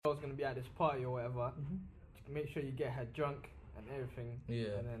girl's gonna be at this party or whatever. Make sure you get her drunk and everything.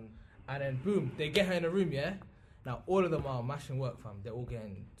 Yeah. And then boom, they get her in a room, yeah? Now, all of them are mashing work, fam. They're all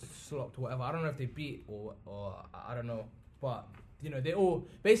getting slopped or whatever. I don't know if they beat or I don't know. But, you know, they all,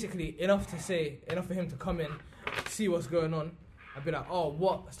 basically, enough for him to come in, see what's going on, and be like, oh,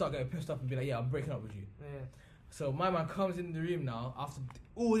 what? Start getting pissed off and be like, yeah, I'm breaking up with you. Yeah. So my man comes in the room now, after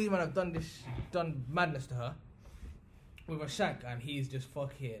all these men have done madness to her, with a shank, and he's just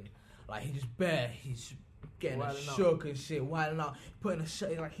fucking, like, he's getting Wilding out. shook and shit, wilding out, putting a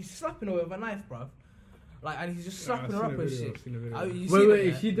shit, like, he's slapping her with a knife, bruv. Like, and he's just slapping her up and shit. Wait,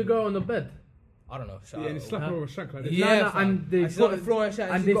 is she the girl on the bed? I don't know. Yeah, and he's slapping her with a shank like this. Yeah, and they she's on the floor and shit,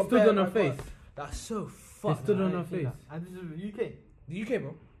 and they stood on her face. That's so They fucked. stood on her face. And this is the UK. The UK,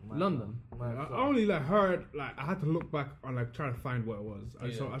 bro. London. I only like heard, like, I had to look back on, like, trying to find what it was.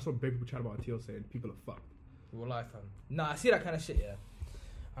 I saw big people chat about it, saying people are fucked. Real life, fam. Nah, I see that kind of shit, yeah.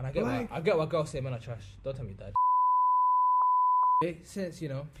 And I get what girls say, men are trash. Don't tell me that. Okay, since, you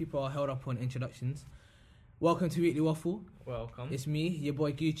know, people are held up on introductions, welcome to Weekly Waffle. Welcome. It's me, your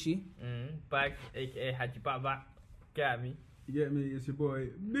boy Gucci. Bags, aka Haji Back. Get at me. You get me? It's your boy,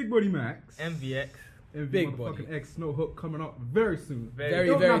 Big Body Max. MVX. Big Body. Body. X, No Hook coming up very soon. Very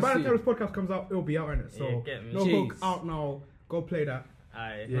By the soon. time this podcast comes out, it'll be out in it. So, Yeah, get me. No Jeez. Hook out now. Go play that.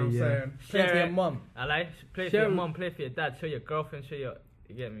 Aye. You know what I'm saying? Play for Share your it. mum. I like play for Share your it. mom, play for your dad, show your girlfriend, show your.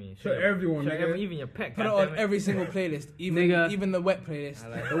 You get me? Show everyone, Show nigga. everyone, even your pet. Put it goddamn on every single playlist, Nigga. even the wet playlist, I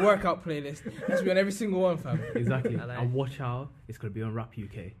like the workout playlist. It has to be on every single one, fam. Exactly. I like- And watch out, it's going to be on Rap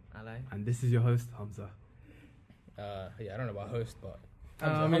UK. I like. And this is your host, Hamza. Yeah, I don't know about host, but I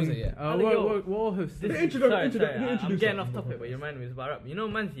Hamza, mean, yeah. what host? This The is, introdu- sorry, introdu- I'm introduce getting that. off topic, but you remind me it's about rap. You know,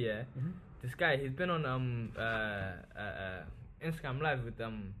 Manzi, yeah. This guy, he's been on Instagram Live with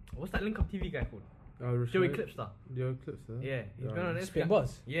what's that Link Up TV guy called? Joey Clipstar. Joey Clipstar. Yeah, he's been on Spin Instagram.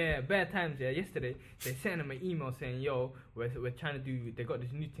 buzz. Yeah, bare times. Yeah, yesterday they sent him an email saying, "Yo, we're trying to do. They got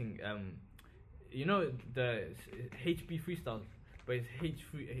this new thing. You know the HB freestyles, but it's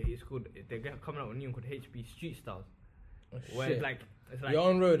It's called. They're coming out with a new one called HB Street Styles. Oh, Where shit. it's like You're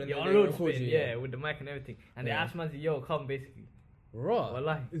on road and you're then on they road record spin, you, yeah, with the mic and everything. And Yeah. they asked Manzi, "Yo, come basically." Raw.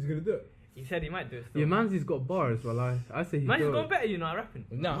 Wallahi. Is he gonna do it? He said he might do it still. Yeah, Manzi's got bars, well, I say he's Man's good. gone better, you know, at rapping.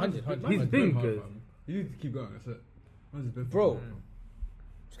 No, 100. He's been hard, good. fam. You need to keep going. That's it. Man's been Bro. Mm.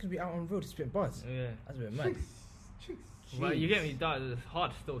 It's gonna be out on road to spit buzz. Yeah. That's a bit mad. But you get me, dog, it's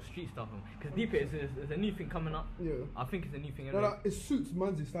hard still street stuff. Because Deep is a new thing coming up. Yeah. I think it's a new thing. No, Anyway. it suits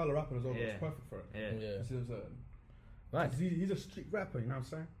Manzi's style of rapping as well. Yeah. It's perfect for it. Yeah. Yeah. You see what I'm saying? Mad. He's a street rapper, you know what I'm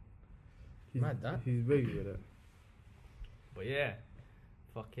saying? Mad that. He's very good at it. But yeah.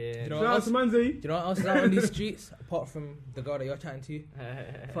 Fucking. You know Shout out to Do Manzi. you know what else is out on these streets apart from the guy that you're chatting to?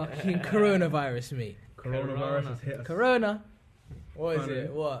 Fucking coronavirus, mate. Coronavirus has hit us. Corona. What is Funny.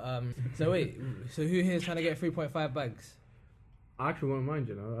 it? What? So wait. So who here is trying to get 3.5 bags I actually won't mind,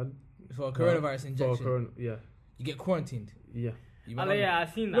 you know. for a coronavirus injection? Yeah. You get quarantined. Yeah. You Oh, might yeah,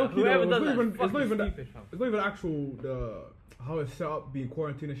 I've seen that. Low-key though, Whoever it's does not that, even- it's not fucking even that- stupid, fam. It's not even actual how it's set up, being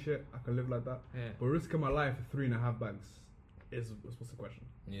quarantined and shit. I can live like that. Yeah. But risking my life for 3.5 bags is what's the question?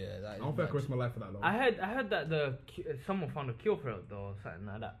 Yeah, that I is don't think I mad. can risk my life for that long. I heard that someone found a cure for it though, or something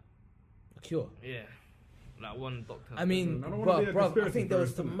like that. Cure. Yeah. Like one doctor. I mean, I don't wanna be a bro, I conspiracy think there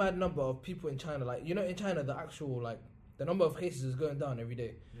was theorist, a innit? mad number of people in China. Like, you know, in China, the actual, like, the number of cases is going down every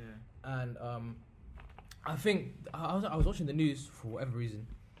day. Yeah. And I think I was watching the news for whatever reason,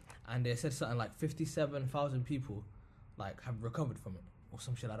 and they said something like 57,000 people like have recovered from it or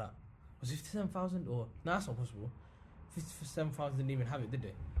some shit like that. Was it 57,000 or no? That's not possible. 57,000 didn't even have it, did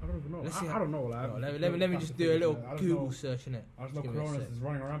they? I don't even know. Let's see I how- don't know. Like, No, let me just do a little Google search in it. I just know Corona is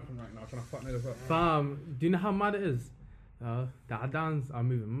running rampant right now, trying to fuck niggas up. Fam, do you know how mad it is? The Adans are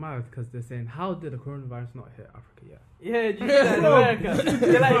moving mad because they're saying, how did the coronavirus not hit Africa yet? Yeah, did you see that in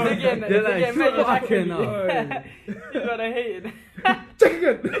America? They're like, measures fucking accurately. You know they hated. Check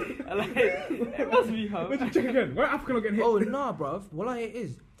again! Like, it must be how. Let's check again. Why Africa not getting hit? Oh nah, bruv. Well, it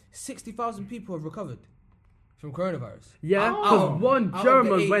is 60,000 people have recovered from coronavirus. Yeah, Out because of- one out of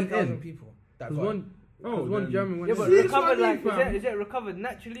German the went 80,000 in. people that Because got it. one, Oh, 'cause one then- German went Yeah, in. but See, that's what I recovered mean, like, fam. is it recovered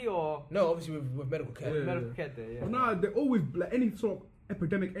naturally or No, obviously with medical care. Yeah. medical care there? Yeah. But nah, they always, like, any sort of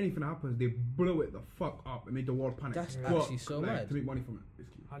epidemic, anything that happens, they blow it the fuck up and make the world panic. That's But, actually so like, mad. to make money from it. It's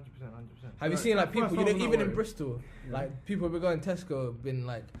key. 100%. Have you Like, seen like at people, first you I know, was not even in worried. Bristol, like people have been going Tesco, been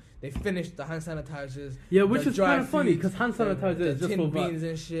like, they finished the hand sanitizers. Yeah, which the is dry kind of funny foods, because hand the sanitizer is just tin for beans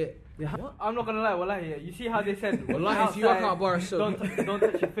and shit. Yeah. What? I'm not gonna lie, wallahi, yeah. You see how they said, Wallahi, if you walk outside, out bar of soap. don't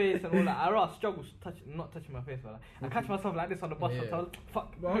touch your face and all that. I rather struggle not touching my face, wallahi. I catch myself like this on the bus Yeah. sometimes.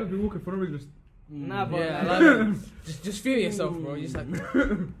 Fuck. But I've been walking for no reason, just Nah, but Yeah, I love it. Just feel yourself, bro. You're just like,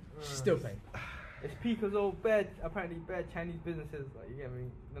 she's still paying. it's peak as well. Apparently bad Chinese businesses. Like, you get me?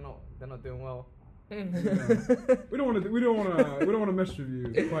 They're not doing well. We don't want to mess with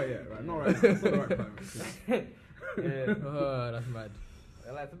you quite yet, right? Not right. It's not the right time. Yeah, Oh, that's mad.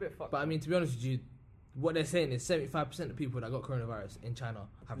 like, it's a bit fucked. But I mean, to be honest with you, what they're saying is 75% of people that got coronavirus in China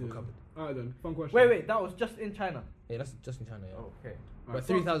have Yeah. recovered. Alright then, fun question. Wait, that was just in China. Yeah, that's just in China, yeah. Oh, okay. But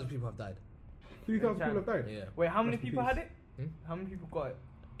 3,000 people have died. 3,000 people have died. Yeah. Wait, how many Rest in people peace. had it? Hmm? How many people got it?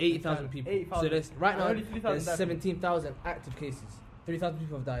 80,000 people. 80,000. So there's right now Only 3,000 there's died. 17,000 active cases. 3,000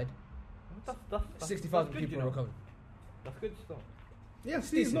 people have died. That's 60,000 good, people you know. recovered. That's good stuff. Yeah,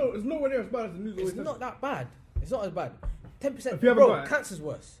 see, it's nowhere near as bad as the news It's always not that bad. It's not as bad. 10%. If you haven't Bro, got it- cancer's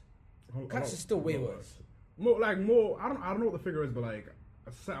worse. says. Cancer's still way worse. More. I don't know what the figure is, but like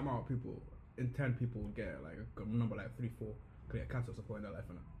a set amount of people in 10 people get like a number like 3-4 could get cancer at some point in their life,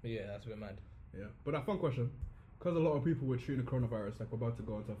 innit? Yeah, that's a bit mad. Yeah. But that fun question, because a lot of people were treating the coronavirus like we're about to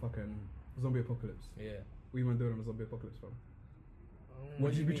go into a fucking zombie apocalypse. Yeah. What you man doing on a zombie apocalypse, fam? What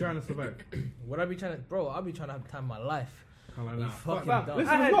Would do you you be mean? trying to survive? Would I be trying to, bro? I'll be trying to have the time of my life. Can't lie You now. fucking Fam, dumb.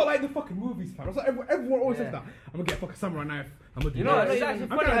 listen, it's not like the fucking movies, fam. It's like everyone always Yeah. says that. I'm gonna get a fucking samurai knife. I'm gonna do You know, that. it's actually I'm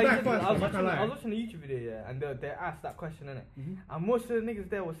funny trying how to you die said first, that. I was fam, I can't lie. watching a YouTube video, yeah, and they asked that question, innit? Mhm. And most of the niggas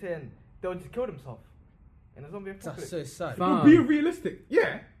there were saying they'll just kill themselves in a zombie That's apocalypse. so sad. Fam. But be realistic,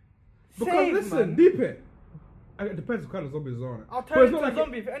 yeah. Because Same, listen, man. deep it. It depends what kind of zombies are on it. I'll But turn it's into not a like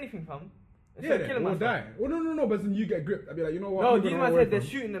zombie for anything, fam. Yeah, Instead of killing or myself. die. Well, no. But then you get gripped. I'd be like, you know what? No, I'm these gonna man run away said they're from-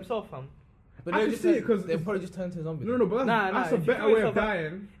 shooting themselves, fam. But I they'll can just see it turn- 'cause they'll if- probably just turn into zombies. No, but Nah, that's if a you better kill way of yourself,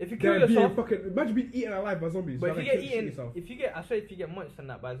 dying. if you kill than being yourself- fucking, imagine being eaten alive by zombies. But so if you like, get shoot eaten, yourself. I swear if you get munched and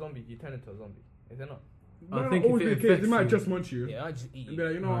that by a zombie, you turn into a zombie. Is it not? No, I not think if always it be the case. They infects might you- just munch you Yeah, I just eat. and be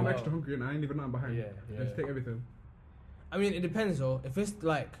like, you know, I'm Oh. extra hungry and I ain't even nothing behind. Yeah, And just take everything. I mean, it depends though. If it's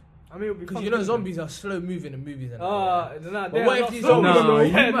like, I mean, it'll be because fun you know to- zombies are slow moving in movies and Nah, But what if these slow? zombies- No,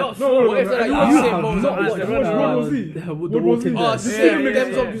 yeah, you not might- slow. what if they're like You Usain have Bolt? not What- watched what- what was he? The What Walking was he? Dead. Oh, Yeah, same. yeah, Them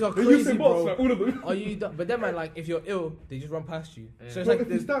yeah. zombies are Usain crazy, Bolt's bro. like, all of them. Are you? But then, man, like, if you're ill, they just run past you. Yeah. So it's But like, if you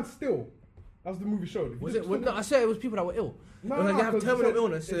there's- stand still, that's the movie showed. If you was just it? Well, stand- no, I said it was people that were ill. No, It was like they have 'cause terminal said-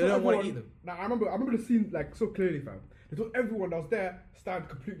 illness, so they they told don't want to eat everyone- them. Nah, I remember the scene like so clearly, fam. They told everyone that was there stand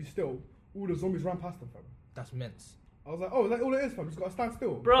completely still. All the zombies ran past them, fam. That's immense. I was like, oh, that's all it is, fam. You just gotta stand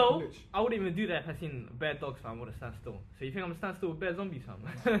still. Bro, Glitch. I wouldn't even do that if I seen bare dogs, fam. I would have stand still. So you think I'm gonna stand still with bare zombies, fam?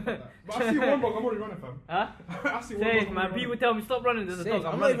 But I see one dog, I'm already running, fam. Huh? I see one dog. Say, I'm man, already people running. tell me stop running. There's a Same. dog.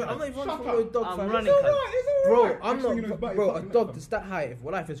 I'm I'm not running. even. I'm not even Shut running up. from a dog, I'm fam. running, It's cuz. alright, it's Bro, alright. I'm Next thing you know, not. it's back, Bro, you're a fucking dog next, that's that high. If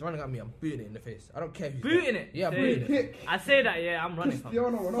life is running at me, I'm booting it in the face. I don't care if he's Booting dead. it? Yeah, Say- booting it. Kick. I say that, yeah, I'm running, fam.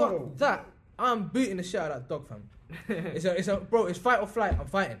 Cristiano Ronaldo. Fuck that. I'm booting the shit out of that dog, fam. Bro, it's fight or flight. I'm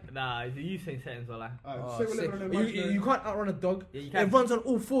fighting. Nah, it's you saying settings or like. Alright, Oh, say we're sick. living on You, an you, imaginary- you can't outrun a dog. Yeah, you It can. runs on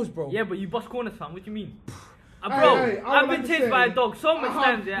all fours, bro. Yeah, but you bust corners, fam. What do you mean? Hey, Bro, hey, I would I've like been to chased say- by a dog so many I have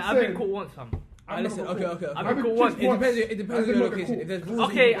times, to yeah. I've been say- caught once, fam. Alright, listen. Okay. I've been I've caught once. It depends. It depends on your location. If there's rules, you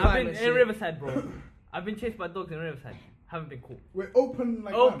Okay, can I've climb been and in shit. Riverside, bro. I've been chased by dogs in Riverside. Haven't been caught. We're open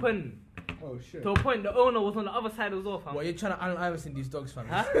like Open Oh shit. to a point. The owner was on the other side as well, fam. What, you're trying to Allen Iverson these dogs, fam?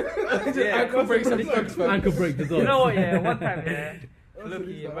 Huh? Ankle break some dogs, fam. Ankle break the dog. You know what? Yeah, one time, yeah. That's Look, what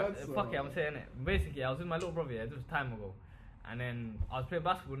he said, that's, fuck it, I'm saying it. Basically, I was with my little brother. Yeah, this was time ago, and then I was playing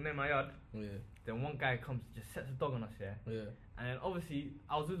basketball near my yard. Yeah, Then one guy comes, just sets a dog on us, yeah. yeah. And then obviously,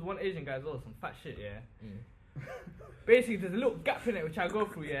 I was with one Asian guy as well, some fat shit, yeah. Mm. Basically, there's a little gap in it which I go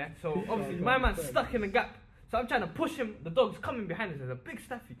through, yeah. So obviously, my man's stuck in the gap. So I'm trying to push him. The dog's coming behind us. There's a big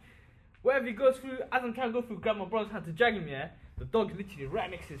staffy. Wherever he goes through, as I'm trying to go through, grab my brother's hand to drag him, yeah. The dog's literally right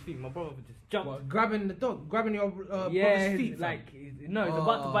next to his feet. My brother would just jump. What, grabbing the dog, grabbing your Yeah, brother's he's feet, fam? like, no, he's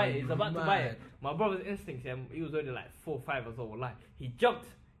about to bite it. He's about to bite mad. it. My brother's instincts, yeah, he was already like 4 or 5 years old. Like, he jumped.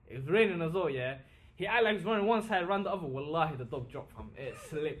 It was raining as well, yeah. He acted like he was running one side, ran the other. Wallahi, the dog dropped from it,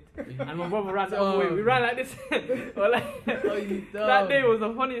 slipped. And my brother ran the other way. We ran like this. Wallahi. Oh, you dumb. That day was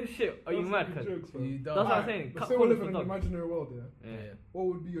the funniest shit. Are you mad, cuz? You dumb. That's what I'm saying. But Cut say we're corners living for in an dogs. imaginary world, yeah. Yeah. What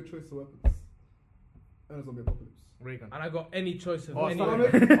would be your choice of weapons? And a zombie apocalypse. Reagan. And I got any choice of Oh, any.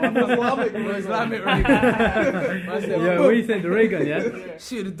 Islamic? Islamic? No, Islamic, right? I said, Yeah, what you said, the ray gun, yeah?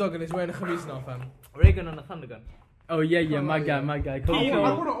 shoot the dog and he's wearing a khamis now, fam. Reagan on the thunder gun. Oh, yeah, Come my on, guy, yeah. my guy. I Come Kino.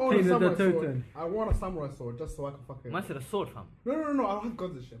 want to own a Clean the samurai sword. totem. I want a samurai sword just so I can fucking. Man said a sword, fam. No, I don't have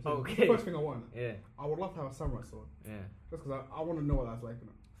guns and shit. So Okay. That's the first thing I want. Yeah, I would love to have a samurai sword. yeah. Just because I want to know what that's like. You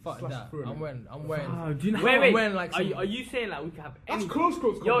know? Fuck slash that. through it. I'm wearing. Ah, do you know? Wait, I'm wait. wearing, like, are, you, some- are you saying like we can have That's any? close.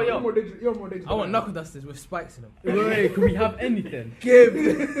 Yo. You're more dangerous. You're more dangerous. I want than knuckle dusters with spikes in them. Wait, can we have anything? Give.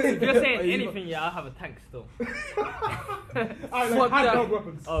 If you're saying Oh, you anything, yeah, I'll have a tank still. Alright, Fuck like that. handheld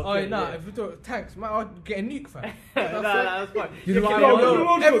weapons. Oh, Oh, okay, nah, yeah. if we talk tanks, man, I'll get a nuke, fam. Nah, that's fine. You know what Okay, I want? yo,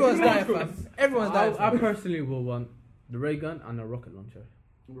 Launch Everyone's codes, dying, launch fam. codes. Everyone's dying, I fam. personally will want the ray gun and a rocket launcher.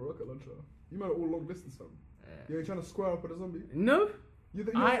 A rocket launcher. You might all long distance, fam. You ain't trying to square up with a zombie. No.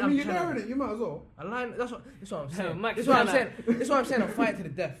 I am mean, you're trying there to- in it. You might as well. A line. That's what I'm saying. Max That's what I'm is saying. That's what I'm saying. I'm fighting to the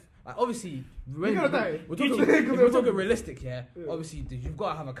death. Like obviously, when You're gonna die. we're You talking, think 'cause we're of talking zombies. realistic, yeah. Yeah. Obviously, you've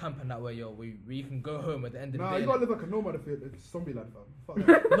got to have a camp and that way, where you can go home at the end of Nah, the you day. gotta live like a nomad if you're a zombie lad, fam. Fuck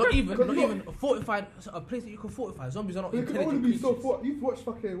that. Not even, 'Cause not you even a fortified, a place that you can fortify. Zombies are not They can intelligent only be so creatures. You've watched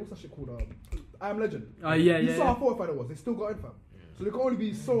fucking what's that shit called? I Am Legend. Oh yeah, You yeah. saw yeah. how fortified it was. They still got in, fam. So they can only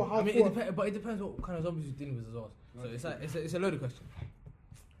be so how. I mean, but it depends what kind of zombies you're dealing with as well. So it's like it's a loaded question.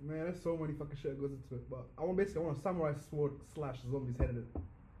 Man, there's so many fucking shit that goes into it. But I want a samurai sword / zombies head in it.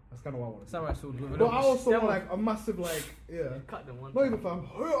 That's kind of what I want. Samurai sword with But I also Yeah, want man. like a massive yeah. Cut them one. Not even fam.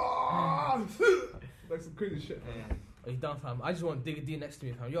 Like some crazy shit. Yeah. Are you done, fam? I just want Digger D next to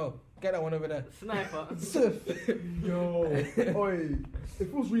me, fam. Yo, get that one over there. Sniper. Yo, oi. If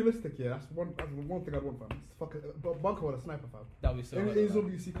it was realistic, yeah, that's one thing I'd want, fam. It's fucking bunker with a sniper, fam. That'll be so. Any hard,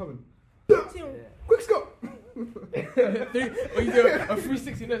 zombie you see coming, Yeah. quick scope. Or you do a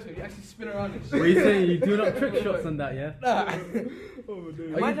 360 nose, you actually spin around and shit. What are you saying? You do not trick shots on that, yeah? Nah. Oh my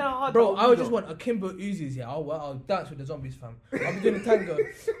days. Imagine how hard Bro, that would I would be, just though. want akimbo Uzis, yeah. I'll dance with the zombies, fam. I'll be doing the tango.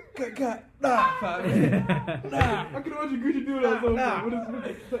 Nah, fam. Nah. I can imagine Gucci doing that. Nah. What is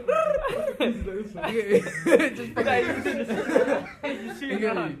that? Just Like, fucking. you shoot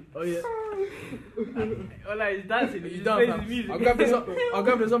around. Oh yeah. Or like he's dancing. You He just done, plays fam? his music. I'll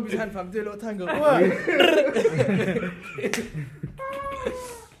grab the zombie's hand, fam. Do a little tango. Are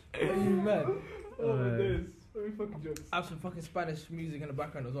you mad? Oh my days. Let me fucking jokes. I have some fucking Spanish music in the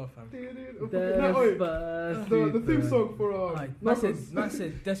background as well, fam. The theme song for Man said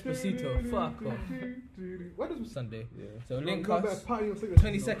Despacito. Fuck off. Why does Sunday. Yeah. So link Got us. that party on signature,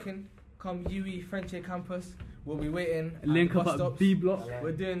 22nd. Come UE French campus. We'll be waiting. at Link the up bus at stops. B block.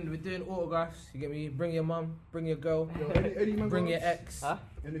 We're doing autographs. You get me? Bring your mum. Bring your girl. Yo, any man Bring got your ops? ex. Huh?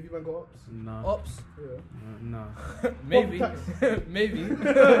 Any of you man got ops? No. Ops. Yeah. No. Maybe. Tax. Maybe.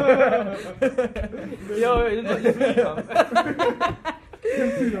 Yo, it's not just me, fam.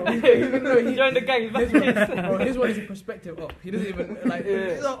 Join the gang. He's back to kids. Bro, his one is a perspective up. He doesn't even like. Yeah.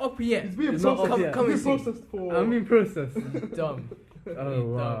 It's not up yet. It's being It's not processed. up yet. Come and It's see. being processed for. I'm in process. Dumb. Oh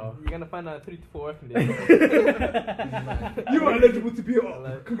wow. You're gonna find out in 3 to 4 working days. You are eligible to be Hello.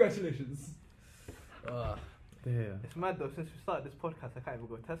 up. Congratulations. Damn. It's mad though. Since we started this podcast, I can't even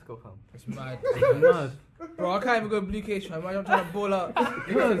go to Tesco, fam. It's mad. Mad. Bro, I can't even go Blue Cage, fam. Imagine I'm trying to ball out.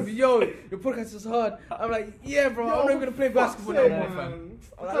 Yo, your podcast is hard. I'm like, yeah, bro. I'm not even gonna play basketball no more, fam.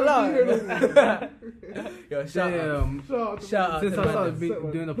 I'm like, Yo, shout out. Damn. Shout out Since to I the started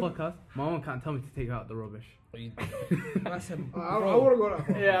madness. doing the podcast, my mom can't tell me to take out the rubbish. I said, I bro. want to go that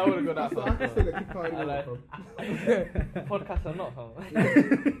far. Yeah, I would've gone that I far. can say that keep carrying I on, like- fam. Podcast or not, fam.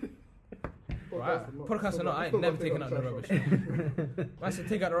 Podcast or not, I ain't never taken out the rubbish. I said,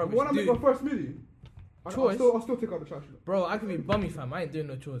 take out the rubbish. When I make my Dude, first million, I'll Choice? still take out the trash. bro, I could be bummy, fam. I ain't doing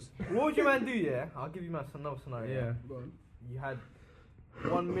no chores. What would you man do, yeah? I'll give you man another scenario. Yeah. Go on. You had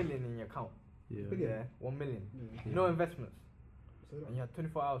 1 million in your account. Yeah. Yeah. Yeah, 1 million. Yeah. No investments. Say that. And you had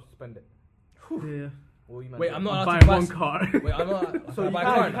 24 hours to spend it. Yeah. What would you man Wait, do? I'm not I'm allowed to buying buy. one car. Wait, I'm not. So I you buy a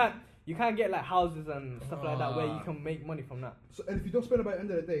can't, car you, now? can't, you can't get like houses and stuff like that where you Ah. can make money from that. So, and if you don't spend it by the end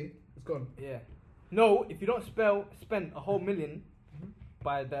of the day, it's gone. Yeah. No, if you don't spend a whole million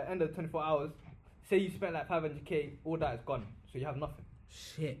by the end of 24 hours, say you spent like 500k, all that is gone. So you have nothing.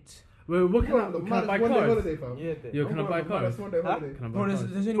 Shit. Wait, what You're can on the I buy maddest one day cars? holiday, fam. Yeah, Yo, can I buy cars? That's one day Huh? holiday. Can I buy Bro, cars?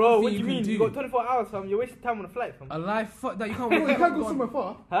 there's only Bro, one what thing do you mean? can You do. got 24 hours, fam. You're wasting time on a flight, fam. A life, fuck that. You can't Bro, walk. you can't go on. somewhere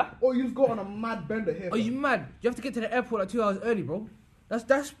far. Huh? Or you just go on a mad bender here. Are you fam. mad? You have to get to the airport like 2 hours early, bro.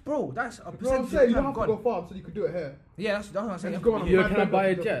 That's bro. That's a You know what I'm percentage saying? of You don't time have to go gone. far so you could do it here. Yeah, that's what I'm And saying. just go on a Yo, mad can I bender buy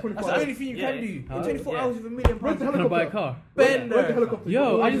a for jet? 24 That's the hours. only thing you Yeah, can do. In huh? 24 Yeah. hours with $1 million. Rent a Can I buy a helicopter. car? Bender. Rent a helicopter.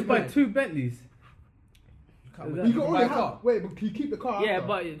 Yo, I You just buy man. 2 Bentleys. Can't You wait. You can buy only a car. have. Wait, but can you keep the car? Yeah, after?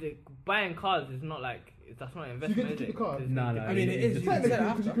 but buying cars is not like that's not an So you get investment. to is keep it? the car? 'Cause Nah, it's nah. I mean, it is. You can Technically, sell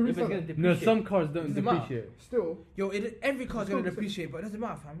it because you after. can If it's resell gonna it. No, depreciate. some cars don't Doesn't matter. depreciate. Still. Yo, every car's gonna Still- depreciate, but it doesn't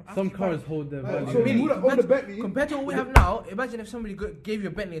matter, fam. After Some you buy cars it. hold their Right, value. so Really? you would own a Bentley. Compared to what we have now, imagine if somebody gave you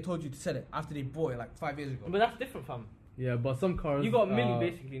a Bentley and told you to sell it after they bought it like 5 years ago. But that's different, fam. Yeah, but some cars. You got a milli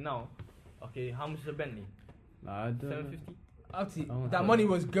basically now. Okay, how much is a Bentley? I don't know. 750. Obviously, I want that to- money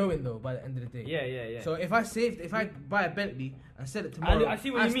was going though by the end of the day. Yeah. So if I buy a Bentley and sell it tomorrow, I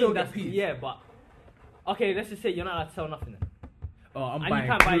see what you still mean. get That's peas. yeah, but okay. Let's just say you're not allowed to sell nothing. Then. Oh, I'm And you buying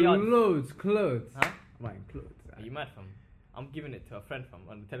can't buy yards. clothes. Huh? I'm buying clothes. Are you mad, fam? I'm giving it to a friend, fam.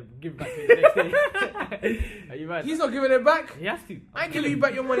 On the telephone. Give it back to me the next day. Are you mad? He's not giving it back. He has to. I ain't giving you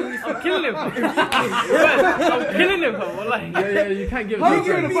back your money. I'm killing him. I'm killing him, fam. Wallahi. Yeah, you can't give it How to you a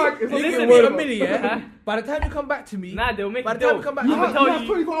giving friend. it back? It's You not give even me worth a it. million, yeah? Huh? By the time you come back to me, Nah, they'll make by it the time dope. you come back, You I'm have, gonna you tell have you.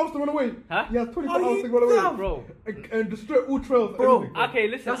 24 hours to run away. Huh? You have 24 Are hours you to run away. dumb? Bro. And destroy all trails. Bro. everything. Okay,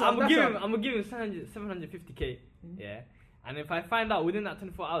 listen. That's I'm how- gonna give him 750k. Yeah. And if I find out within that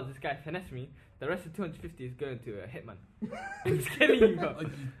 24 hours this guy finessed me, the rest of 250 is going to a hitman. I'm just telling you, bro. Are you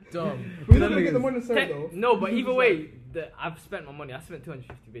dumb? We're not gonna get the money to sell Te- though. no, but either way, I've spent my money. I spent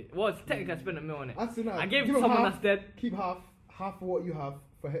 250 bit. Well, it's technically I spent $1 million on it. I see now. I gave it Give to him someone half, that's dead. Keep half of what you have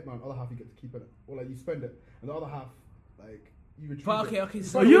for Hitman. Other half you get to keep it, or like you spend it, and the other half like you retrieve But it. okay, You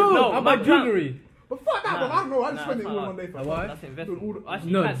so spend Yo, it. No, I my buy plan- jewelry. But fuck that, Nah, but I don't know. I just nah, spend it that's all not one day. allowed. fam. Why? That's Doing investment. all the- Actually,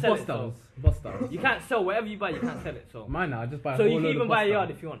 you No, can't sell boss it. So. styles. Boss styles. You can't sell whatever you buy. You can't sell it. So. Mine now, I just buy a So whole you can load even of buy boss a yard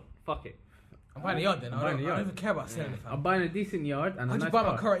styles. if you want. Fuck it. I'm buying a yard then. I'm I buying don't a yard. even care about selling it, I'm fam. buying a decent yard and a I nice just buy my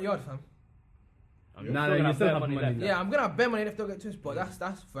car. current yard, fam. I'm Nah, still you gonna still have have money money left. left. Yeah, I'm gonna have bare money if they get twisted, but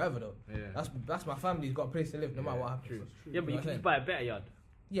that's forever though. Yeah. That's my family's got a place to live no matter Yeah, what happens. true. True. Yeah, but you Okay. can just buy a better yard.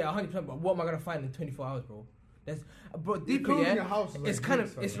 Yeah, 100%. But what am I gonna find in 24 hours, bro? There's, bro, deeper, Closing yeah. your house is It's like kind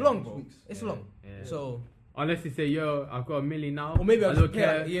weeks, of, it's fam. long, bro. Weeks. It's Yeah. long. Yeah. So Unless you say, yo, I've got $1 million now. or maybe I'll I just don't pay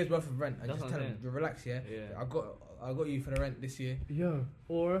care. like a year's worth of rent and That's just what tell I'm them, saying. relax, yeah. Yeah. I got you for the rent this year. Yo,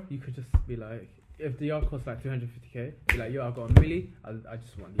 or you could just be like, if the yard costs like 250k, be like, yo, I've got $1 million. I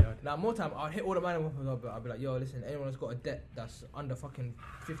just want the yard. Now more time, I'll hit all the money weapons up. I'll be like, yo, listen, anyone that's got a debt that's under fucking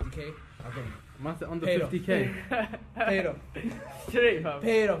 50k, I've got Man said under Paid off. 50k. pay it off, Straight, fam.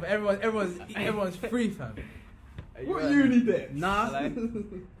 pay it off. Everyone's free, fam. What uni debt? Nah, Like-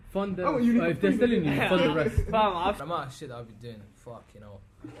 fund the. I want you to If they're free. selling you, fund the rest. Fam, I've The amount of shit that I've been doing, fuck, you know.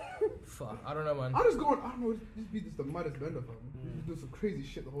 Fuck, I don't know, man. I just go on. I don't know. Just be just the maddest vendor, fam. Just do some crazy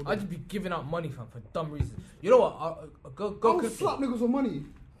shit the whole day. I just be giving out money, fam, for dumb reasons. You know what? I'll go I would cook. slap niggas with money.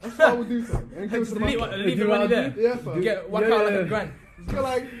 That's what I would do, fam. And give it Just to the leave, man. leave your money there. Yeah, fam. Get whack Yeah, out like yeah. a grand. Just get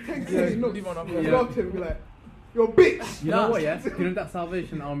like 10k. Yeah, No, leave on up. just Yeah. go up to him and be like, "Yo, bitch." You Nah. know what, yeah? You know that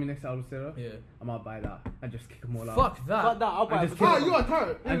Salvation Army next to Al-Sira? Yeah. I might buy that and just kick them all out. Fuck that. Fuck that, I'll buy I a just potato. Ah, you are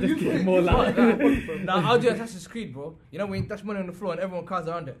tired. I You just take- get more you like take- that. Nah, I'll do Assassin's Creed, bro. You know when you dash money on the floor and everyone cars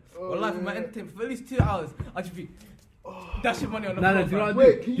around it. Oh, Well, life of my yeah. entertainment for at least 2 hours. I'll just be dashing money on the Nah, floor. nah, do you know fam. what I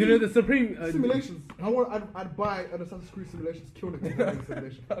Wait, do? can You know you- the Supreme. Simulations. I'd buy an Assassin's Creed simulations, kill niggas in a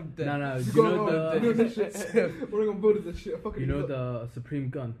simulation. I'm dead. Nah, nah. You You go know on, you know the. this shit. We're gonna build this shit. Fucking You know the Supreme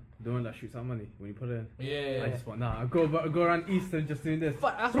gun, the one that shoots out money when you put it in. Yeah. I just want I go around Eastern just doing this.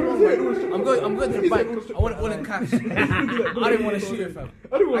 Fuck, that's what I'm doing. I'm going to the bank. I want it all in cash. I didn't want to shoot it, fam.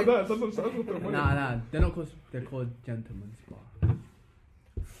 I didn't want that. So I'm not throwing money. Nah, they're not called. They're called gentlemen's bar.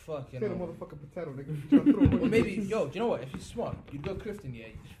 Fuck, you Say the know. motherfucking potato, nigga. Trying to throw money. Or maybe, yo, do you know what? If you're smart, you'd go Clifton, yeah.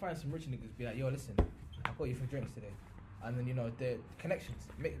 You just find some rich niggas, be like, yo, listen, I got you for drinks today, and then you know the connections,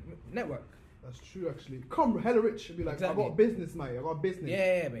 network. That's true, actually. Come hella rich and be like, Exactly. I got a business, mate. I got a business.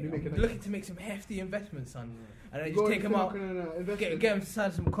 Yeah, You mate. make I'm connections. looking to make some hefty investments, son. And then you Go just take and them out, invest get in- them to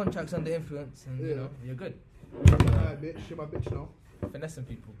sign some contracts under influence, and you Yeah. know you're good. Alright, bitch. You're my bitch now. Finessing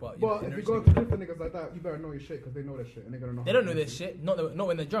people, but you But know, if you rich go niggas- to different niggas like that, you better know your shit because they know their shit and they're gonna know. they don't know this shit. Not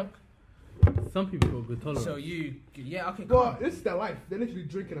when they're drunk. Some people got good tolerance. So yeah, okay, But calm. this is their life. They're literally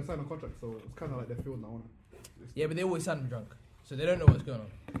drinking and signing a contract, so it's kind of like their field now. Innit? Yeah, but they always sound drunk, so they don't know what's going on.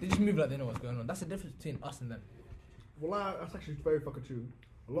 They just move like they know what's going on. That's the difference between us and them. Well, that's actually very fucking true.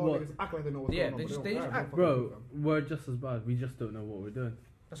 A lot What? of niggas act like they know what's Yeah, going on. they but just- don't. they just I have act. no Bro, fucking clue, fam. we're just as bad. We just don't know what we're doing.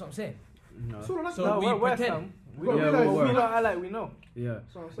 That's what I'm saying. No. So that's So No, we we're pretend. fam. We Bro, don't yeah, know. we're We worse. don't act like we know. Yeah.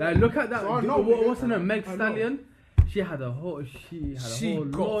 So I'm Like, saying. look at that. So I know, What's her nigga. name? Meg I know. Stallion. She had a whole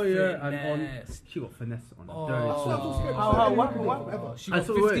Got lawyer and on. finessed. She got finesse on Oh, a dirty That's what I'm side. scared. How, what, Anyone what? can do ever. She I got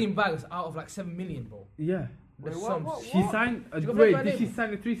saw 15 bags out of like 7 million, bro. Yeah. There's Wait, some. what? She signed. She got Wait, paid by did she label.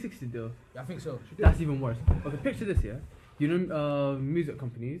 sign a 360 deal? I think so. She did. That's even worse. Okay, picture this, yeah. You know, music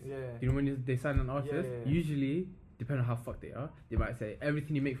companies. Yeah. You know when they sign an artist, yeah. usually, depending on how fucked they are, they might say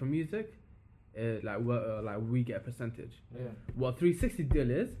everything you make from music, like we get a percentage. Yeah. What 360 deal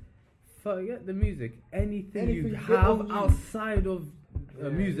is, forget the music. Anything Anything you they have own you. outside of Yeah,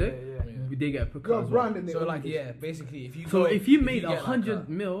 music, yeah, yeah. they get a cut You're a as well. brand in the So like yeah, basically if you So go, if you made get, like, 100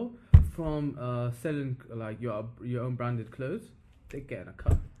 mil from selling like your own branded clothes, they get a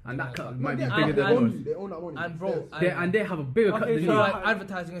cut, and that cut might be yeah, bigger and- than and- yours. They own that money. and bro, And they have a bigger cut Okay, than so you. like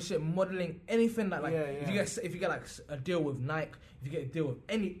advertising and shit, modeling, anything like Yeah, if yeah. you get like a deal with Nike, if you get a deal with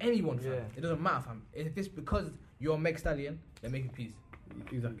anyone, fam, Yeah. it doesn't matter, fam. If it's because You're Meg Stallion. They're making peace.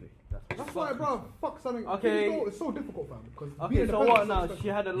 Exactly. That's why, bro. Fuck something. Okay. It's so difficult, fam. Because Okay, so what now? She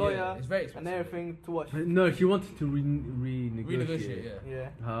had a lawyer Yeah, it's very and expensive. everything to watch. No, she wanted to renegotiate. Renegotiate, yeah.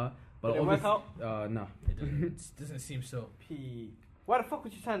 Yeah. But Did it work obviously, out? nah. It doesn't seem so. P. Why the fuck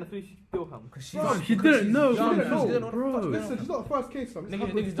would you sign a 360 deal, fam? Because she's Bro, She didn't know. young, She didn't know, she didn't know bro. what the fuck's Listen, going it's on. not the first case, fam. This Niggas-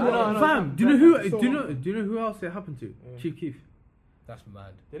 happened niggas to- do No, no, Fam, do you know who? So- Do you know who else it happened to? Yeah. Chief Keef. That's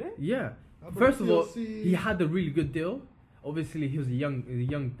mad. Did it? Yeah. Happened First to of all, TLC. he had a really good deal. Obviously, he was young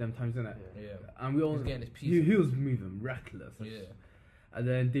them times, innit? Yeah. And we all He's getting his piece. he was moving reckless. Yeah. And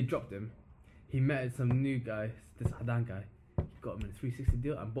then they dropped him. He met some new guy, this Adan guy. He got him in a 360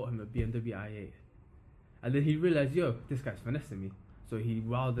 deal and bought him a BMW i8. And then he realized, yo, this guy's finessing me. So he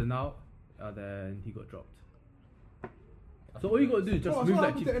wilded out, and then he got dropped. So all you gotta do is just Bro, move what like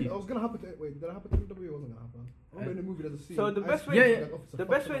happened Chief to Keef. I was gonna happen to wait. Did it happen to MW? It wasn't gonna happen. I remember in the movie there's a scene. So the best way- Yeah, yeah. The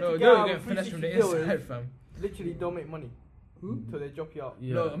best way No, to they get were out getting of finesse from 360 the deal inside, is fam. literally don't make money Who? till they drop you out.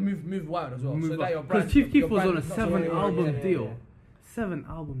 Yeah. No, move wild as well. So that your brand. Because Chief Keef your was brand on a is not 7 so- album yeah, yeah, deal. yeah. 7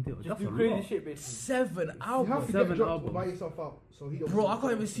 album deal. Just That's do a crazy lot. shit, basically. 7 You have albums. to 7 get dropped albums. by yourself out. So he Bro, I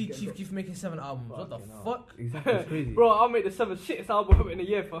can't even see get Chief dropped. Keef making 7 albums. What the Fucking hell. fuck? Exactly, it's crazy. Bro, I'll make the 7 shittest album in a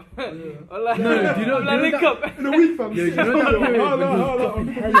year, fam. Yeah. I'm like, No, do you know- I'm like, do you know link that- up. In a week, fam. Yo, you know that period when he was dropping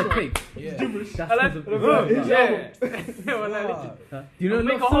hella tapes? Yeah. That's I like because the of his yeah. album. Well, like, Fuck. Do you know I'll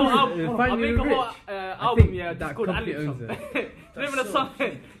make a that whole song? album. I'll Finally make a whole Rich? I album, think yeah, that just called company Ad-Libs. owns it. It's not even a so song.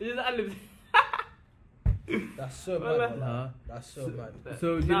 funny. It's just Ad-Libs. That's so Well, bad. uh, man. That's so bad.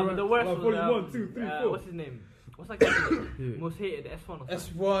 So do you Nah, know but the what- worst Like, was volume 1, 2, 3, 4. what's his name? What's that guy's name? Who? Most hated S1 or something.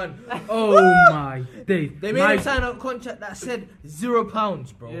 S1. Oh my days. They made My- him sign a contract that said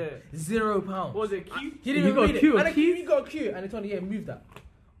 £0, bro. Yeah. £0. What was it? Q? He He didn't even got read a it. queue, And a then queue? he got a queue, and they told him, yeah, move that.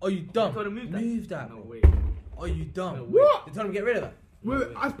 Are you dumb? They told him move that? Move that. No bro. way. Are you dumb? No way. What? They told him to get rid of that. Wait,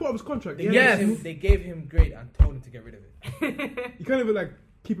 as part of his contract. They, yeah. Yes. they gave him grade and told him to get rid of it. He can't even like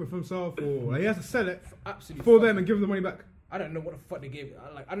keep it for himself, or like he has to sell it Absolutely. for fuck. them and give them the money back. I don't know what the fuck they gave.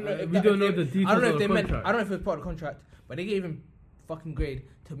 I don't know. If we that- don't if know they- the details I don't know of if the they meant. contract. I don't know if it was part of the contract, but they gave him fucking grade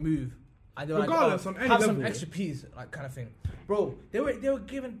to move. And they were Regardless, like, on any have some level. extra P's, like kind of thing, bro. They were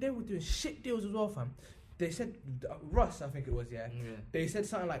doing shit deals as well, fam. They said Russ, I think it was, yeah. They said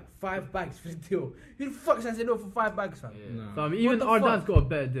something like 5 bags for the deal. Who the fuck says they know for 5 bags, fam? Yeah. Nah. So, I mean, even the our fuck? dad's got a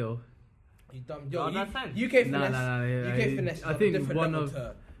better deal. You dumb. No, Yo, that's fine. UK Nah, finesse. nah, yeah, UK yeah. finesse. is I on a think different one level of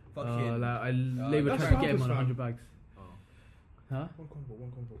to fucking. like I labor that's trying to get him what on happens, 100 bags. Oh. Huh? One convo,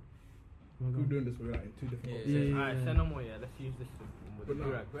 one convo. Oh my We're God. doing this. We're like in 2 different. Yeah, conversations. yeah. Alright, say no more, yeah. Let's use this with But the no.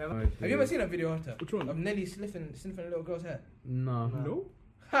 Durag. Whatever. Alright, Have you ever seen that video after? Which one? Of Nelly sniffing a little girl's hair? No. No. No.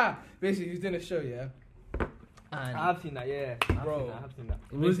 Ha! Basically, he's doing a show, yeah. And I have seen that, yeah. Bro. I have seen that.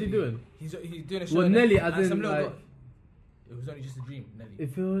 What was he basically, doing? He's doing a show. Well, and Nelly, and as in, some little like- girl- It was only just a dream, Nelly.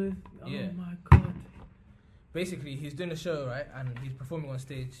 If it was. Oh Yeah. my God. Basically, he's doing a show, right? And he's performing on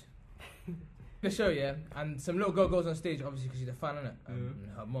stage. The show, yeah. And some little girl goes on stage, obviously, because she's a fan, innit? And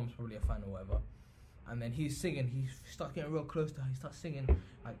her mom's probably a fan or whatever. And then he's singing. He starts getting real close to her. He starts singing,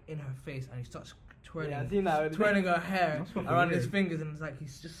 like, in her face. And he starts twirling, Yeah, I've seen that. twirling her hair That's fucking around his weird. fingers. And it's like,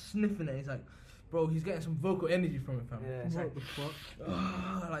 he's just sniffing it. He's like, bro, he's getting some vocal energy from it, fam. Yeah. It's like, What the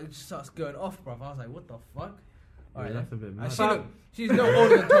fuck? like, it just starts going off, bruv. I was like, what the fuck? Alright, That's a bit and mad. she's no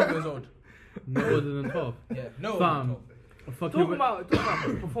older than 12 years old. No older than 12. Yeah, no Fam. older than 12. Fuck Talking you. about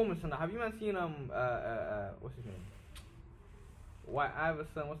his performance and that. Have you man seen what's his name? White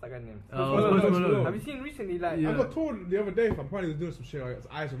Iverson. What's that guy's name? Post Malone. Have you seen recently like? Yeah. I got told the other day, if apparently he was doing some shit like his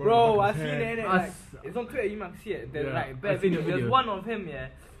eyes were Bro, rolling I back in seen his it. hair. Innit? I Like, s- it's on Twitter. You might see it. There's Yeah, like bare I seen the videos. There's video. one of him. Yeah,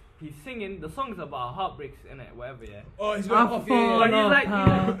 he's singing. The song's about heartbreaks in it. Whatever. Yeah. Oh, he's going I off. fall But Yeah, he's like,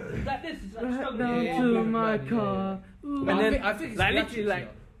 apart. he's like this. He's like Right struggling. down yeah, to yeah. my Yeah. car. Ooh. And then, I think it's like, theatrics, literally, like,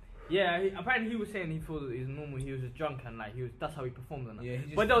 you know. yeah. Apparently, he was saying he feels he's normal. He was just drunk and like that's how he performed and that. Yeah, he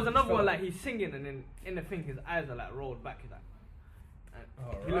just- But there was he another felt- one like he's singing and then in the thing his eyes are like rolled back. He's like,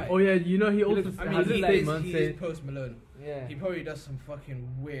 Alright. Oh yeah, you know he also looks- I has mean, a statement he is saying. Post Malone. yeah. He probably does some fucking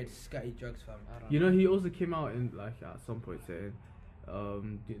weird, scatty drugs, fam. I don't You know he also came out in like at some point saying,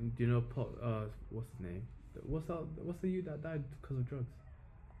 do you know what's his name? What's the youth that died because of drugs?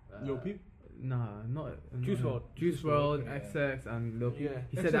 Lil Peep? Nah, not Juice WRLD. Juice WRLD, Yeah. XX, and Lil Peep. Yeah.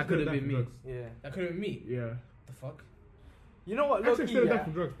 He said that could have been me. Yeah. That could have been me. Yeah. The fuck? You know what? Actually, Low-key, still yeah. dead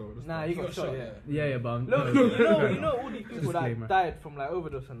from drugs though. Just Nah, like- he got shot. Yeah. Yeah, but I'm, Low-key, no, you know all these people that Disclaimer. died from like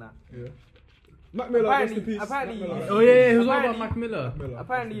overdose and that. Yeah. Mac Miller, rest in Apparently- peace. apparently- Mac Miller. Oh yeah, he was all about Apparently- Mac Miller. Mac Miller,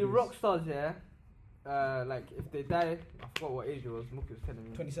 Apparently, rest in rock peace. stars, yeah, like if they die, I forgot what age it was. Mookie was telling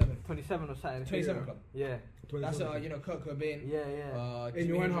me. 27. 27 or something. 27 club. Yeah. That's 27. you know, Kurt Cobain. Yeah, yeah. Jimi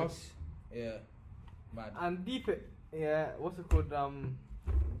Amy Hendrix. Winehouse. Yeah. Mad. And deep it, yeah. What's it called?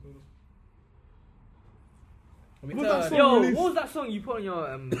 We What's that third. song? Yo, released? what was that song you put on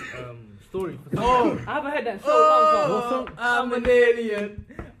your story? Oh. I haven't heard that song. What song? I'm an alien.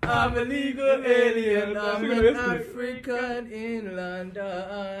 I'm a legal alien. I'm Sing an it. African in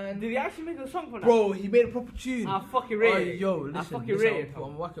London. Did he actually make a song for that? Bro, he made a proper tune. I fucking Oh, rate it. yo, I listen, fucking listen, rate it.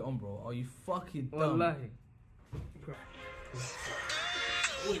 I'm whack it on, bro. Are you fucking dumb? Wallahi.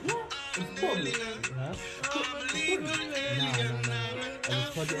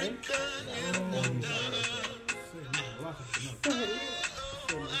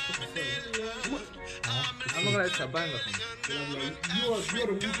 I'm not gonna let that banger from You're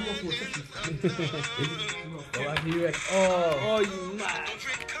the Wookie Waffle receptionist. Oh, I hear it. Oh, Oh, you mad.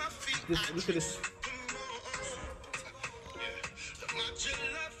 Look at this.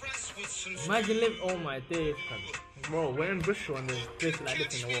 Imagine live. Oh my days, fam. Bro, we're in Bristol and there's places like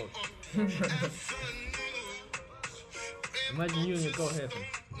this in the world. Imagine you and your girl here, fam.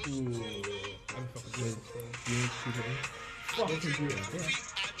 I'm fucking good. Fucking do it.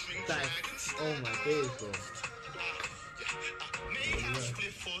 That is, oh my days, bro.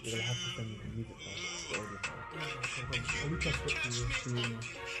 You're gonna have to send me the music file. We can switch to you.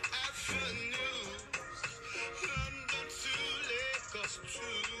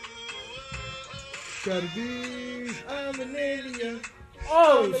 Gotta be. I'm an alien.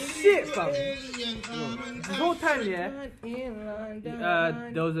 Oh shit, fam. The whole time, yeah.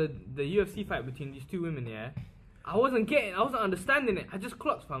 There was the UFC fight between these two women, yeah. I wasn't understanding it. I just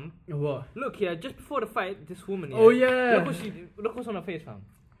clocked, fam. What? Look here, just before the fight, this woman, yeah. Oh, yeah. Look what's on her face, fam.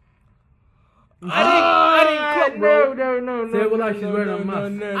 I didn't clock, bro. No. Say it like she's wearing a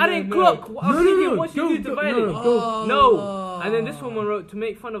mask. I didn't clock. I was thinking, what she do to don't- violate? no. No. And then this woman wrote, to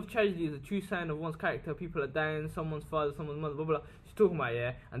make fun of tragedy is a true sign of one's character. People are dying, someone's father, someone's mother, blah, blah, blah. She's talking about,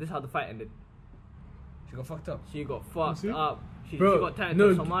 yeah. And this is how the fight ended. She got fucked up. She got fucked see? up. She Bro, got turned no,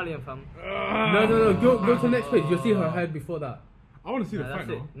 into a Somalian, fam. No. Go to the next page. You'll see her head before that. I want to see the Nah, fight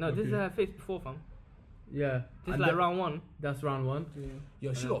that's it. now. No, this is Okay. her face before, fam. Yeah. This is And like that- round one. That's round one.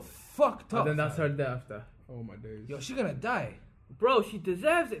 Yo, she got fucked up. And then that's fam. her day after. Oh my days. Yo, she gonna die. Bro, she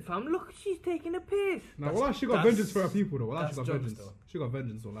deserves it, fam. Look, she's taking a piss. Now, well, she got that's- vengeance for her people, though. Well, she that's got jokes, vengeance. though. She got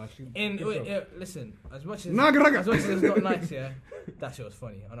vengeance, though. Like, she. And good wait, job. listen, as much as Naga. it's not nice, yeah. That shit was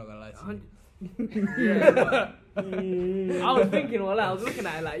funny. I'm not gonna lie to you. Yeah. I was thinking, well, I was looking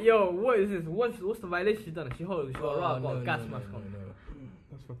at it like, yo, what is this? What's the violation she done? She got a gas mask on.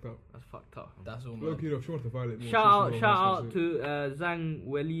 That's fucked up. That's fucked up. That's all. Look, you know, if she wants to violate me. Shout out to Zhang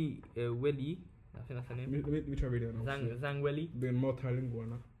Weli. I think that's her name. Let me try reading it now. Zhang Weli. Being multilingual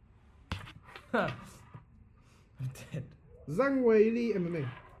now. I'm dead. Zhang Weili MMA.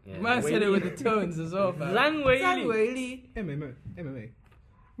 Yeah, Man said it Weli. with the tones as well, fam. Zhang Weli. Zhang Weili. MMA.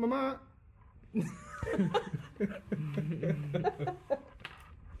 Mama.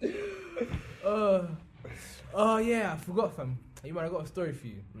 Oh yeah, I forgot, fam. You might have got a story for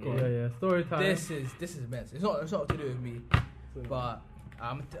you. Go on. Yeah. Story time. This is immense. It's not to do with me, but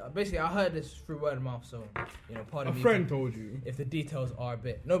basically I heard this through word of mouth. So A pardon me friend told you. if the details are a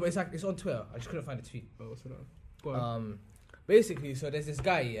bit. No, but it's on Twitter. I just couldn't find the tweet. Oh, what's that? Go on. Basically, so there's this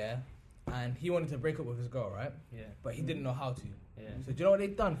guy, yeah, and he wanted to break up with his girl, right? Yeah. But he didn't know how to. Yeah. So do you know what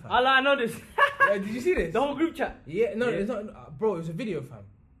they've done, fam? Allah, I know this. Did you see this? The whole group chat. Yeah, no, Yeah. it's not, bro. It was a video, fam.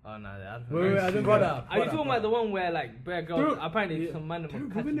 Oh no, I don't Wait, I don't Brother, Are you talking about the one where like bare girls? Dude, Apparently, some man them catching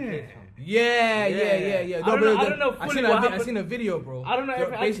women kids, there. fam. Yeah. Yeah. No, I but don't know I fully seen what I happened. seen a video, bro. I don't know So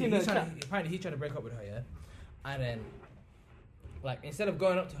if I've basically, seen he's the trying chat. apparently he's trying to break up with her, yeah. And then, like, instead of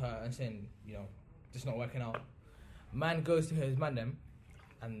going up to her and saying, you know, just not working out, man goes to his man them,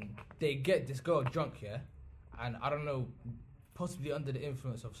 and they get this girl drunk, yeah. And I don't know, possibly under the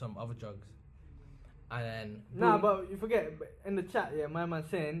influence of some other drugs. And then Nah, boom. but you forget but in the chat, yeah, my man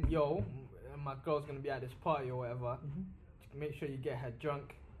saying, yo, my girl's gonna be at this party or whatever. Make sure you get her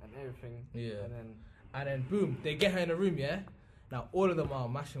drunk and everything. Yeah. And then boom, they get her in a room, yeah. Now all of them are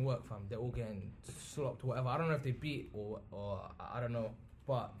mashing work, fam. They're all getting slopped, or whatever. I don't know if they beat or I don't know,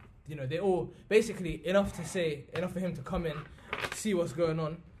 but you know they all basically enough for him to come in, see what's going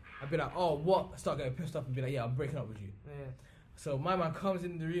on, and be like, oh what? Start getting pissed off and be like, yeah, I'm breaking up with you. yeah. So my man comes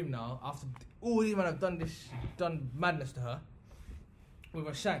in the room now after all these men have done madness to her with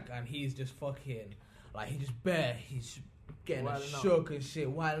a shank, and he's just fucking like he's getting Wilding out. shook and shit,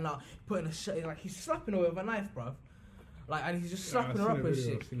 wilding out, putting a shit like he's slapping her with a knife, bruv. Like, and he's just slapping her up and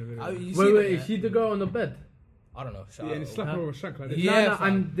shit. I've seen a video. You seen it, Wait, yeah? is she the girl on the bed? I don't know. Shout Yeah, and out. he slapped her with a shank like this. Yeah, Nah, fam.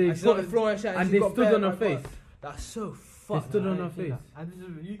 and they she's on the got- floor and shit, And she's they got stood bare on her like face. that. That's so They fucked. stood Nah, on I her ain't seen face. that. And this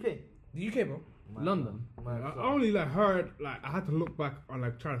is the UK. The UK, bro. London. I only like heard like I had to look back on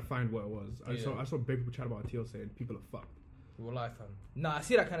like trying to find what it was. Yeah. I saw big people chat about TL saying people are fucked. Real life, fam. Nah, I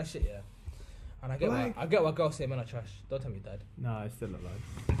see that kind of shit, yeah. And I get why girls say men are trash. Don't tell me, Dad. Nah, it's still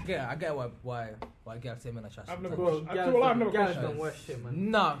alive. Yeah, I get why girls say men are trash. I've never sometimes. questioned. I feel like I've never Guys questioned. don't worse shit,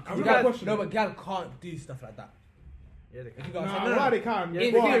 man. Nah, I've gal- never questioned no, it. but gal can't do stuff like that. Yeah, they If you can. got Nah, no, why they can?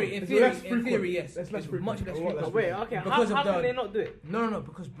 In But theory, it's less frequent. yes. It's less frequent. much less A lot frequent. Oh, wait, okay. Because How of the- can they not do it? No,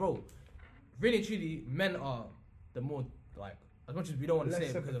 because bro, really and truly, men are the more like, as much as we don't want to say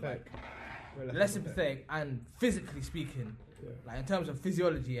Less it because of like sympathetic. less sympathetic and physically speaking, Yeah. like in terms of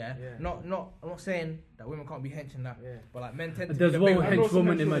physiology, Yeah. I'm not saying that women can't be henching that, Yeah. but like men tend to. There's be the one bigger- I know hench some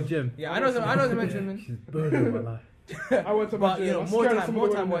woman in my hench gym. Yeah, I know some women. She's burning my life. I went to my But gym. you know, I'm more scared of time, some more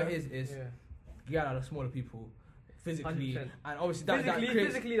of the time. women What there. it is Yeah. get out of smaller people, physically, 100%. and obviously that creates.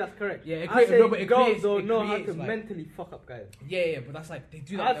 Physically, that's correct. Yeah, it I'd creates- say no, but it girls creates- don't it know how creates, to like- mentally fuck up guys. Yeah, but that's like they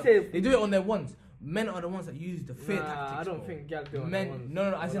do that. I'd say- they do it on their ones. Men are the ones that use the fear tactics. I don't bro. think girls do it on Men, their ones.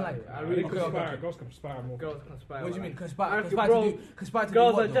 no, as in Well, like. I I really really okay, conspire. okay. Girls conspire more. Girls conspire. What do you like mean? that. Conspire, I reckon, conspire bro, to do. Conspire to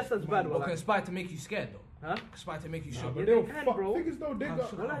girls do what, are though? just as bad. Or Like, conspire to make you scared though. huh? Conspire to make you Nah, shook. but Yeah, they they don't can, fuck. bro. Figures though, they Ah, got.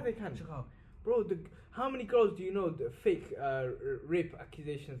 shook Well, out. they can. Shook out. Bro, how many girls do you know the fake rape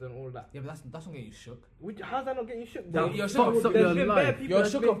accusations and all that? Yeah, but that's not getting you shook. How's that not getting you shook? That bro? You're fucks shook. up There's your been life. bare people You're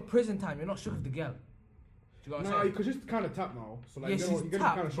that's shook been- of prison time. You're not shook of the girl. Do you know what I'm Nah, saying? because she's kind of tapped now. So like, Yeah, you know, she's you're getting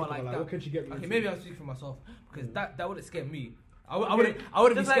tapped, kind of but shocked. like Like, that- what can she get me? Okay, into? maybe I'll speak for myself because that wouldn't scare me. I Okay, wouldn't be just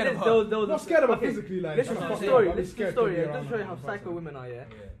like scared this, of there her. was- there was I'm a- not scared of her okay, physically. Like, Listen That's to what the I'm story. saying. Listen to the scared story. be Yeah, around just show you her how in psycho person. women are. Yeah, Yeah.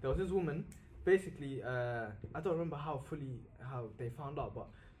 there was this woman. Basically, I don't remember how they found out, but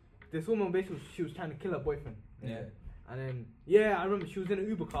this woman basically she was trying to kill her boyfriend. Yeah. And then I remember she was in an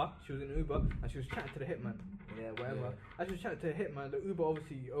Uber car. She was in an Uber and she was chatting to the hitman. Yeah, whatever. Yeah. As she was chatting to the hitman, the Uber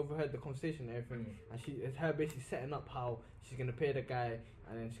obviously overheard the conversation and everything. And it's her basically setting up how she's gonna pay the guy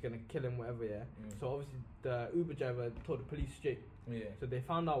and then she's gonna kill him, whatever. Yeah. So obviously the Uber driver told the police straight. Yeah. So they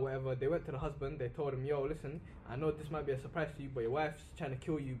found out whatever. They went to the husband. They told him, "Yo, listen, I know this might be a surprise to you, but your wife's trying to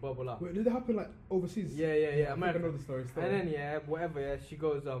kill you." Blah blah blah. Wait, did it happen like overseas? Yeah. I think I America. know the story. Still. And then whatever. Yeah, she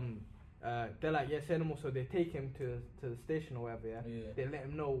goes. They're like, say no more. So they take him to the station or whatever. Yeah. Yeah. They let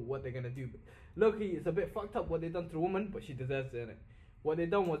him know what they're gonna do. Loki, it's a bit fucked up what they done to the woman, but she deserves it. Innit? What they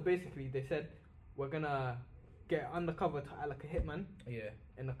done was basically they said, "We're gonna get undercover to act like a hitman." Yeah.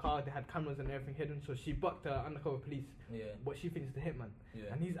 In the car, they had cameras and everything hidden. So she bucked her undercover police. Yeah. But she thinks the hitman.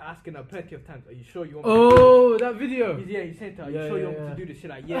 Yeah. And he's asking her plenty of times, "Are you sure you want?" Oh, that video. He's saying to her, "Are Yeah, you sure you yeah, want me yeah. to do this?" She's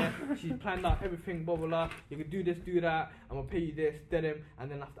like, "Yeah." She's planned out everything, blah blah blah. You can do this, do that. I'm gonna pay you this, dead him,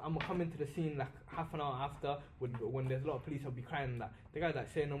 and then after I'm gonna come into the scene like half an hour after when there's a lot of police. I'll be crying and that. The guy's like,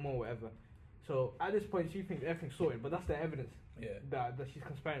 "Say no more," whatever. So at this point, she thinks everything's sorted, but that's the evidence Yeah. that she's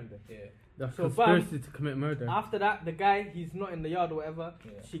conspiring with. Yeah. That's So, conspiracy to commit murder. After that, the guy he's not in the yard or whatever.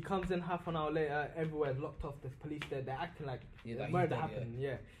 Yeah. She comes in half an hour later. Everywhere's locked off. There's police there. They're acting like Yeah, the that he's murder dead, happened.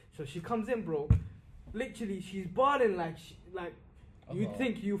 Yeah. So she comes in, bro. Literally, she's bawling like you'd Uh-huh.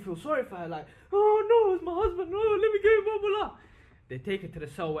 think you feel sorry for her. Like, "Oh no, it's my husband. No, let me go." Blah blah blah. They take her to the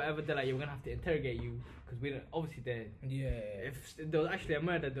cell, whatever. They're like, "You're gonna have to interrogate you because we don't." Obviously, they Yeah. if there was actually a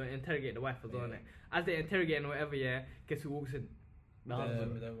murder, they'll interrogate the wife as well. Yeah. innit? As they interrogate and whatever, yeah. Guess who walks in? The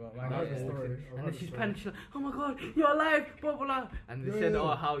husband. I heard the Yeah. story. I And heard then the she's story. panicking. She's like, "Oh my god, you're alive!" Blah blah blah. And they said, "Oh,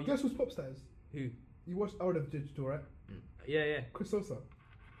 how you?" Guess who's pop stars? Who? You watched Out of Digital, right? Yeah. Chris Sosa.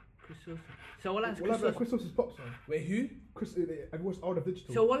 Chris Sosa. So what? Well, like Chris Sosa's pop song. Wait, who? Chris, have you watched Out of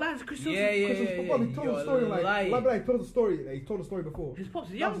Digital? So what? Chris Sosa. Yeah, yeah, Chris yeah, Sosa's yeah. pop, he told the story like he told the story. He told the story before. His pops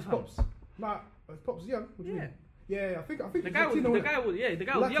is That young. was his fam. pops. Nah, his pops is young. What do you Yeah. mean? Yeah, I think The he's guy was. Latino, The innit? guy was. Yeah, the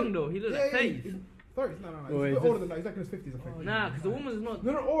guy was Latino- young though. He looked yeah, like yeah, 30s. he's 30s. No. Oh, He's a is bit this- older than that. He's like in his 50s, I think. Nah, because the woman's not.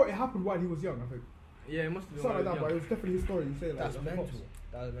 No, or it happened while he was young, I think. Yeah, it must have been. Something like when that, he but it was was definitely his story. You say like That's his mental. pops.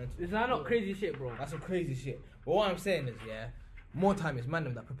 That's mental. young. Is that not crazy shit, bro? That's some crazy shit. But what I'm saying is, yeah, more time it's man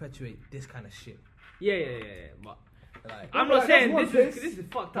them that perpetuate this kind of shit. Yeah. But Like, I'm but not like, saying that's this one is case,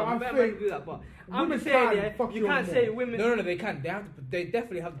 fucked but up. I We better think not do that. But I'm women just saying, can yeah, fuck you you can't up say more. women. no, they can. They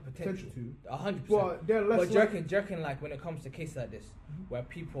definitely have the potential Potential to. 100%. But they're less. But do you reckon like when it comes to cases like this, where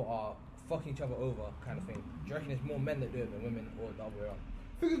people are fucking each other over, kind of thing, do you reckon it's more men that do it than women, or the other way around?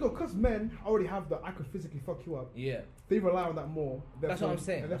 Thing is though, because men already have the I could physically fuck you up. Yeah, They rely on that more. That's what I'm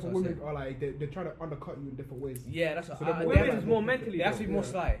saying, And that's therefore, what I'm women are like they're trying to undercut you in different ways. yeah, that's what. So they're more- they Women have is to- more mentally. They have to be though. more Yeah.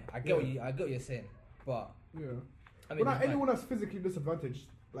 sly. I get what Yeah. you're saying, but Yeah. I mean, But not it's anyone fine. that's physically disadvantaged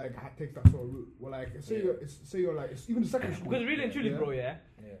like takes that sort of route. Well, like say you're like it's even secondary school. Because really and truly, Yeah. bro, yeah.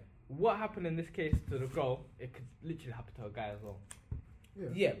 Yeah. What happened in this case to the girl? It could literally happen to a guy as well.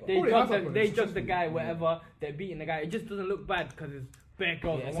 Yeah, but They Probably judge has the, happened, they it's judge the just- guy, whatever. They're beating the guy. It just doesn't look bad because it's bare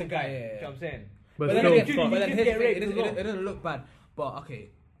girls. Yeah, on it's one a guy, guy. yeah, You know yeah. what I'm saying? But But then still, again, Julie, but you then could here's get the thing, raped it as doesn't, well. it doesn't look bad. But okay,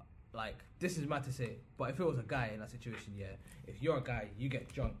 like this is mad to say. But if it was a guy in that situation, yeah, if you're a guy, you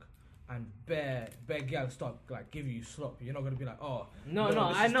get drunk,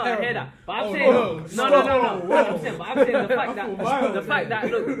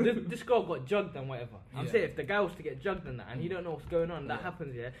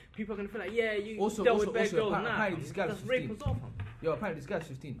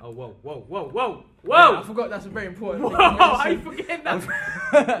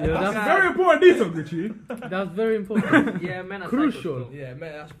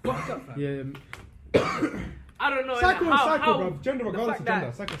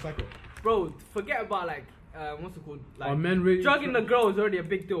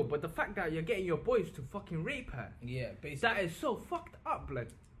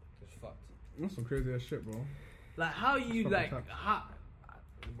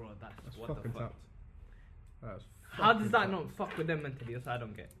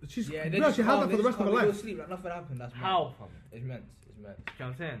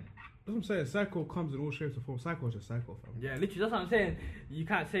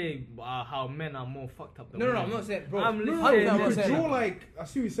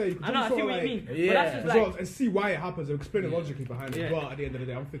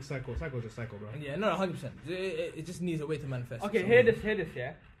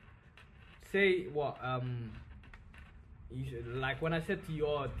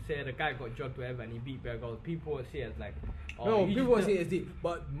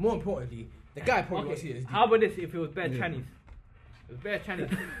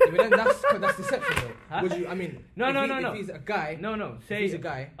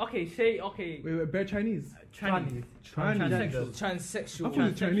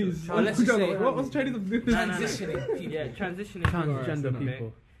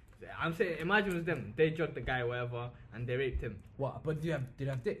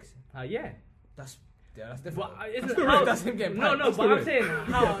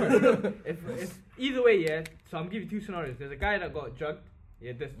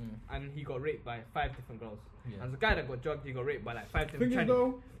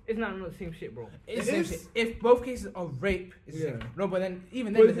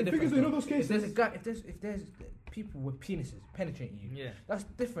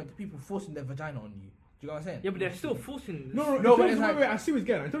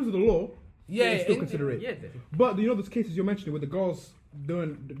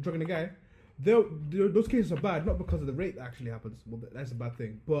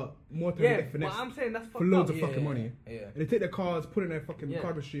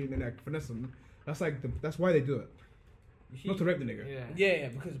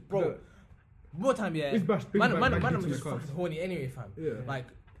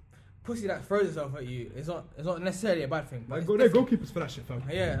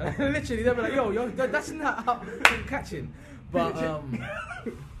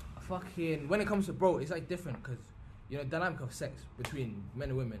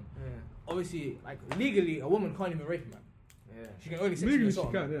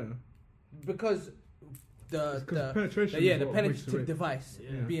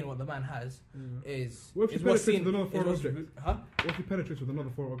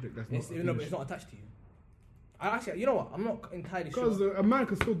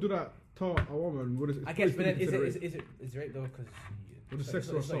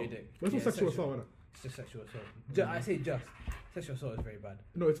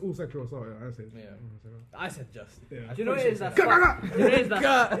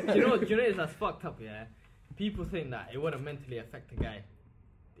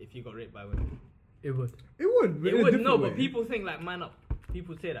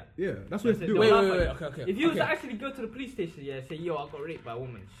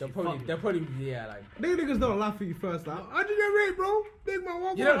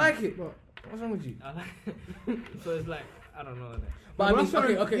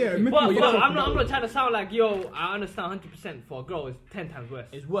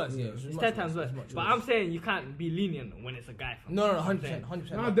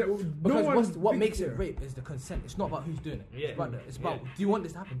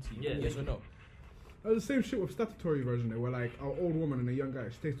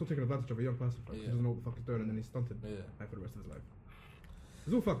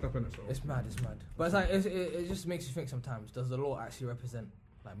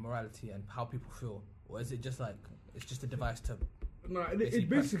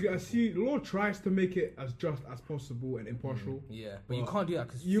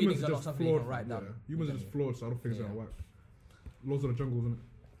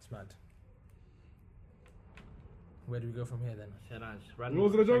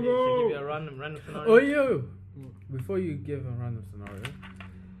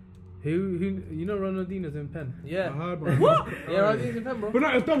 You know Ronaldinho's in pen. I Yeah. heard, man. Yeah, right, he's in Pembroke. But no,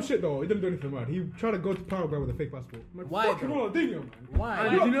 it's dumb shit though. He didn't do anything bad. He tried to go to Paraguay with a fake passport. I'm like, Why, fucking though? Ronaldinho, man. Why?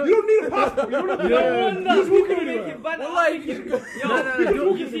 Did you know- You don't need a passport. You don't need Yeah. You just walking anywhere. Yo, Wallah, you can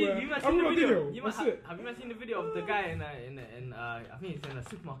go. you see, you must I'm seen the not video. video. You must That's it. have you seen the video of the guy in I think it's in a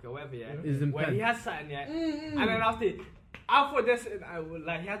supermarket or whatever, yeah. Is in Where pen. he has something, yeah. And then after, I thought this,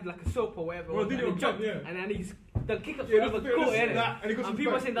 like he had like a soap or whatever, Ronaldinho and he pen, jumped, yeah. and then he's the kick up Yeah, over that's the the- court, that's innit? that, and he goes And to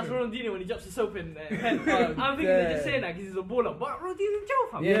people are back, saying that's yeah. Ronaldinho when he drops the soap in pen. Oh, I'm thinking they're just yeah. saying that because he's a baller, but Ronaldinho's in jail,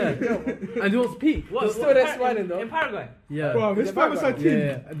 fam. Yeah. And he wants peak. What? Still there Par- smiling, though. in Paraguay. Yeah. Bro, his the background. 5-a-side team.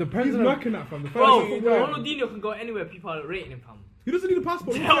 Yeah. The He's president. working that, fam. The Bro, fantasy football. Ronaldinho can go anywhere. People are rating him, fam. He doesn't need a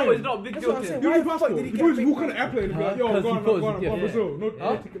passport. Jail is not a big That's deal what I'm to saying. him. You Why need a the fuck passport. did he You get just a walk fake on an airplane and be like, yo, Because go he on, posed, go on, yeah. Brazil. No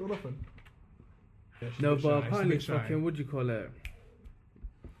Huh? ticket, no nothing. Yeah, she's a No, bit but shy, she's a apparently, bit shy. fucking, what do you call it?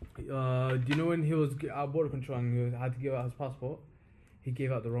 Do you know when he was out of border control and he had to give out his passport? He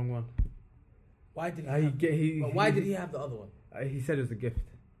gave out the wrong one. Why did he? He Why did he have the other one? He said it was a gift.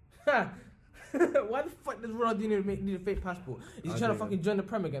 Why the fuck does Ronaldinho need a fake passport? Is he I trying to don't fucking join the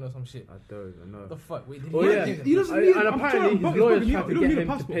Prem again or some shit? I don't even know. The fuck? Wait, did Oh he yeah, give He them? doesn't need- and I'm apparently trying to his buy- lawyers you tried to don't get need a him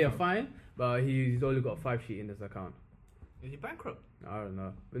to passport, pay a fam. fine, but he's only got 5 sheet in his account. Is he bankrupt? I don't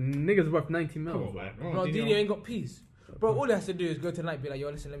know. The nigga's worth 90 Come mil. on, man. Ronaldinho ain't got peace. Bro, all he has to do is go to the night and be like, yo,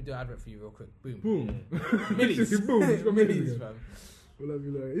 listen, let me do an advert for you real quick. Boom. Boom. Millions. Literally, boom. He's got millions Millions, again. fam. Well, I'll be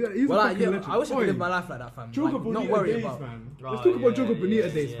like, yeah, he's Well, a like, fucking yeah, legend. I wish I Oi, could live my life like that, fam. Joga Like, not Bonita worry days, about. man. Oh, Let's talk about yeah, Joga Bonita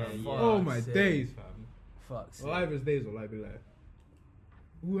yeah, days, yeah, fam. yeah. Oh my Fuck's days, fam. Fuck's sake. Live as days, or live be like.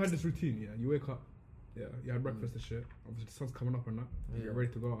 Who had this routine? Yeah, you wake up, yeah, you had breakfast and shit. Obviously, the sun's coming up and that. Yeah. You're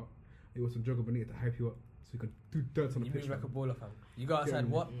ready to go out. You want some Joga Bonita to hype you up, so you can do dirt on the You pitch. move like a fam. baller, fam. You go outside,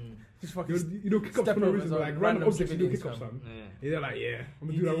 Yeah. what? Just fucking. You know, kick ups step for no overs reason, on but like random random objects, you do civilians, kick ups, fam. fam. Yeah. You're like, yeah, I'm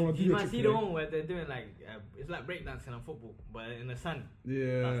gonna do that Ronaldinho You might trick see today. the one where they're doing like it's like breakdancing on football, but in the sand. That's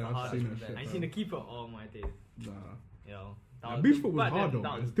Yeah, the I've hardest seen one. that shit. I seen the keeper. Oh my days, Nah. yo. Nah, beach football was back hard then, though, that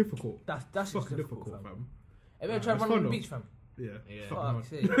man. was- It's difficult. That's It's just fucking difficult, difficult, fam. fam. Have you ever Nah, tried it's running on fun the though. beach, fam? Yeah. Yeah. It's fucking hard. Fuck's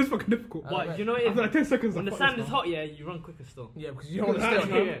sake. It's fucking difficult. I But bet. you know, After like 10 seconds, when I the fuck sand this, is man. hot, yeah, you run quicker still. Yeah, because you don't want to stay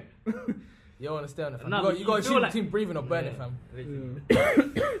on it. Yeah. You don't want to stay on it, fam. No, You but got you to feel choose like- between breathing or burning, Yeah. fam.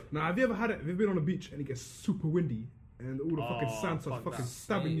 Yeah. Now, have you ever had it? Have you been on the beach and it gets super windy and all the fucking Oh, sand starts fuck fucking that.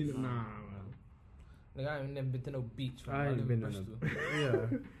 stabbing you? Safe, Nah, man. man. Like, I ain't never been to no beach, fam. I ain't live been in on a Bristol.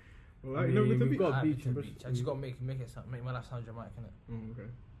 Yeah. Well, I like, you never mean, been to the we've beach? got- I've beach been to in the Bristol. beach. I just got to make my life sound dramatic, innit? Oh, okay.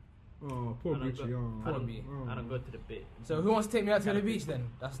 Oh, poor I don't Breachy. go- Oh, Poor B. I don't go to the bit. So who wants to take me out to the beach then?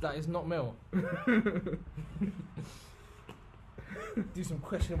 That is not male. Do some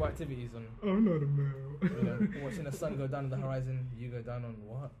questionable activities on, Oh, no, the male. you know, watching the sun go down on the horizon. You go down on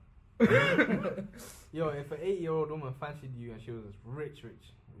what? Yo, if an 8-year-old woman fancied you and she was rich, would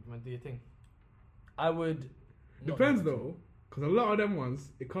you want to do your thing? I would. not Depends do it. though, because a lot of them ones,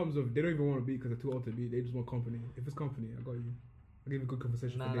 it comes with they don't even want to be because they're too old to be. They just want company. If it's company, I got you. I give you good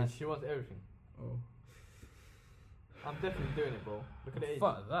conversation Nah, for nah, days. she wants everything. Oh, I'm definitely doing it, bro. Look at the age.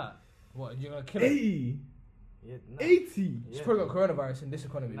 Fuck that. What, you're gonna kill it? 80, Yeah, nah. 80. She's probably got coronavirus in this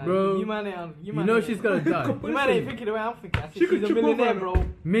economy. Nah, Bro, you man ain't, You man know ain't- she's gonna die. You man ain't thinking the way I'm thinking. I She think could she's a trip over millionaire, and- bro.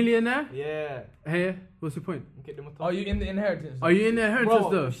 Millionaire? Yeah. Hey, what's your point? Okay, them Are you in the inheritance? Are you in the inheritance Bro,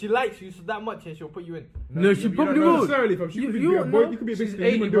 though? if she likes you so that much, she'll put you in. No, she you probably Not won't. necessarily, fam. She You- could you be a won't boy. know. You could be She's basically a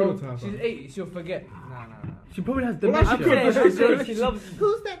 80, human bro. donor to her. She's fam. 80. She'll forget. Nah. She probably has Well, dementia. she could, but I'm she saying could. she loves you.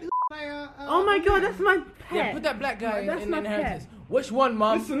 Who's that? Oh my god, that's my Yeah, pet. put that black guy That's in my inheritance. Which one,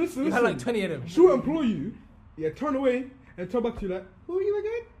 mom? Listen. You had like 20 of them. She'll employ you. Yeah, turn away and turn back to you like, who are you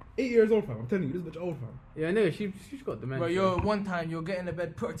again? 8 years old, fam. I'm telling you, this bitch old, fam. Yeah, no, she's got dementia. Bro, you're one time you'll get in the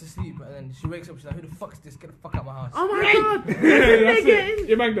bed, put her to sleep, and then she wakes up. She's like, "Who the fuck is this? Get the fuck out of my house!" Oh my god! That's Nigga it.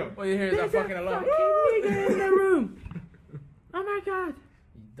 You're banged up. All you hear is that fucking alarm. nigga in the room. Oh my god.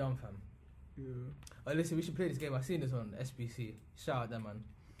 You dumb fam. Yeah. Oh, listen, we should play this game. I seen this on SBC. Shout out them, man.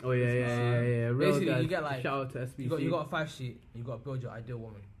 Oh yeah. Real Basically, guys. you get like Shout out to SBC. you got a 5 sheet. You got to build your ideal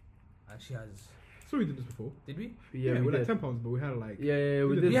woman, and she has. So we did this before. Did we? Yeah, we we like did. £10, but we had like. Yeah, we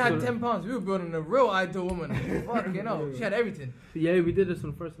We did. did. We had this 10 pounds. We were building a real ideal woman. Fuck, you know, she had everything. Yeah, we did this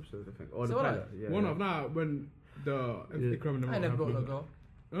on the first episode, I think. Or the So what pilot. Yeah, One yeah. of now when the Yeah. criminal. I never built no girl.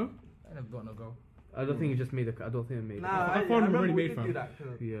 Huh? I never built no girl. I don't think it just made it. I don't think it made Nah, it. I I found found them remember already we made, did fam. do that.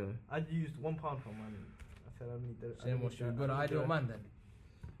 'cause Yeah. I used £1 for man. I said I need that. So then what should we build an ideal man then?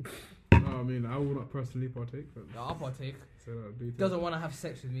 No, I mean, I will not personally partake. But Yeah, I'll partake. so, do you think? Doesn't want to have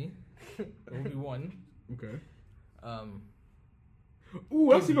sex with me. It will be one. Okay. Um, Ooh,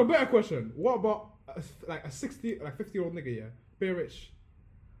 that's even a better question. What about like a 50-year-old nigga, yeah, very rich.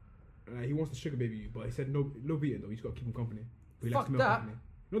 He wants to sugar baby you, but he said no beating though. You just gotta keep him company. But he likes Fuck male that. company.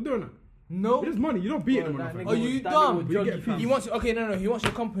 Not doing that. No. It is money. You don't beat Bro, him. that Fam. nigga Are you was- that dumb? nigga was You joggy, get fam. He wants he wants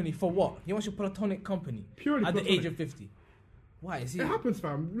your company for what? He wants your platonic company Purely at the platonic. age of 50. Why is he? It happens,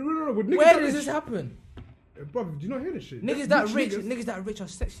 fam. No. With niggas Where that does rich- this happen? Bro, do you not hear this shit? Niggas that rich, niggas- niggas that rich are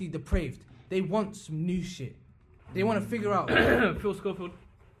sexually depraved. They want some new shit. They want to figure out Phil Schofield.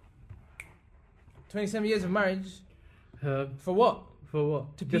 27 years of marriage For for what?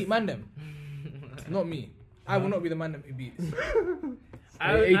 what? To beat man them. Not me. I will not be the man them who beats.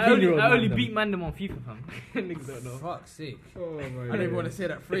 I 18-year-old only man, beat Mandem on FIFA, fam. Niggas don't know. Fuck's sake. Oh my I god. don't even want to say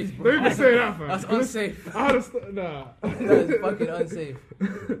that phrase, bro. Don't even say that, fam. That's unsafe. I had a nah. That is fucking unsafe.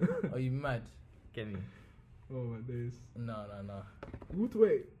 Are you mad? Get me. Oh my days. No.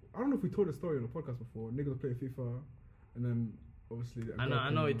 Wait, I don't know if we told the story on the podcast before. Niggas were playing FIFA, and then obviously. I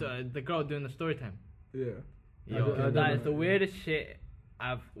know. The girl doing the story time. Yeah. Yo, I don't that know. is the weirdest shit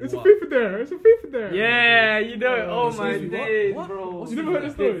I've. It's what? a FIFA there. It's a FIFA there. Yeah, you know it. Oh, Oh my excuse me, what? days, What? bro. What's You never heard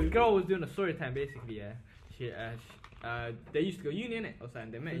the story? This girl was doing a story time basically. Yeah, they used to go uni innit or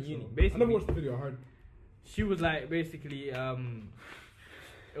something. They met in uni. I Basically, never watched the video. I heard. she was like basically it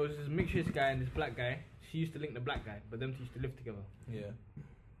was this mixed race guy and this black guy. She used to link the black guy, but them two used to live together. Yeah.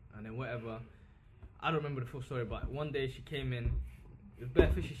 And then whatever, I don't remember the full story, but one day she came in. It was bare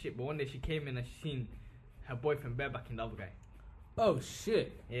fishy shit, but one day she came in and she seen her boyfriend barebacking the other guy. Oh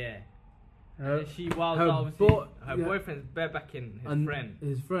shit. Yeah. And Her, then she wilds her out. Obviously, bo- her yeah. boyfriend's barebacking his and friend.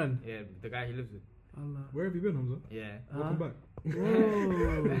 His friend. Yeah, the guy he lives with. Allah. Where have you been, Hamza? Yeah. Welcome back.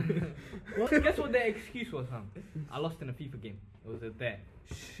 Whoa. Guess what their excuse was, fam? I lost in a FIFA game. It was a dare.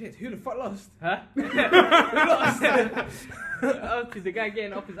 Shit, who the fuck lost? Huh? Obviously, the guy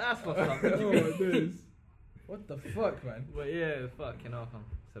getting off his ass lost, fam. Oh my days. What the fuck, man? But yeah, fucking hell, fam.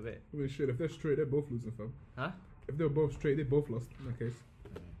 It's a bit. I mean, shit. If they're straight, they're both losing, fam. Huh? If they're both straight, they both lost. In that case.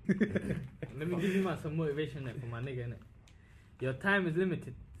 Let me give you man some motivation there for my nigga, innit? Your time is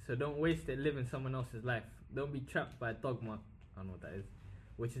limited, so don't waste it living someone else's life. Don't be trapped by dogma. I don't know what that is.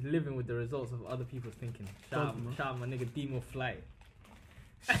 Which is living with the results of other people's thinking. Shout out my nigga Demo Fly.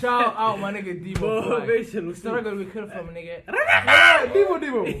 Shout out my nigga Demo. Motivation. Struggle we could from nigga. Yeah,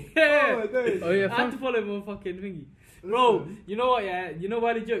 Demo. Yeah. Oh my days. Oh yeah, I had fam. to follow him on fucking thingy. Bro, you know what, yeah? You know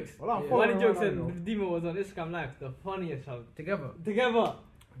why the jokes? Well, I'm Yeah. Why following the jokes right now, and Demo was on Instagram Live. The funniest, fam. Together. Together.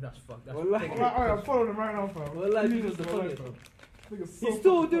 That's fucked. That's Wallahi. take it. Alright, I'm following them right now, fam. Wallahi, You Demo's just the know funniest, life, fam. Nigga's so He's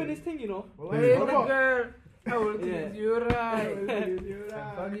still fucking doing funny. his thing, you know. Wallahi, Hey, what little about- girl, I will Yeah. treat you right. You're I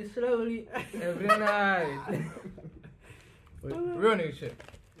right. fuck you slowly every night. Real nigga shit.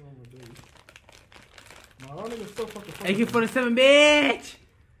 Nah, that nigga's so fucking funny. AK-47, bitch.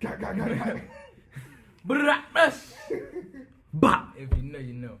 Got. Bah. If you know,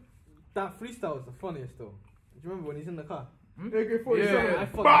 you know. That freestyle was the funniest, though. Do you remember when he's in the car? AK-47. Yeah. I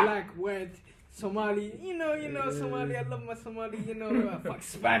fuck Bah! black, white, Somali, you know, Somali, I love my Somali, I fuck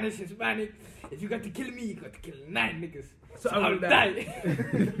Spanish, Hispanic. If you got to kill me, you got to kill 9 niggas. So I will I'll die.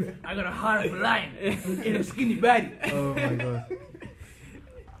 I got a heart of a lion in a skinny body. Oh my god.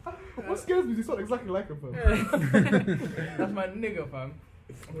 What scares me is you sound exactly like him, fam. That's my nigga, fam.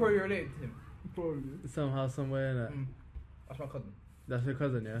 I'm probably related to him. Probably. Somehow, somewhere, innit? That's my cousin. That's your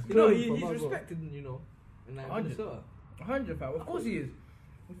cousin, yeah? You know, From he's Maslow. respected, in like 100. Minnesota. 100, fam. Of course he is.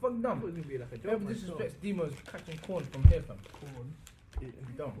 I'm fucking I dumb. thought it was gonna be like a joke. Whoever myself. disrespects Demo's catching corn from here, fam.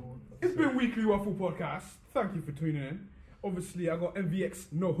 Dumb. It's been Weekly Waffle Podcast. Thank you for tuning in. Obviously, I got MVX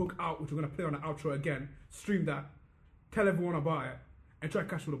No Hook out, which we're going to play on the outro again. Stream that. Tell everyone about it. And try to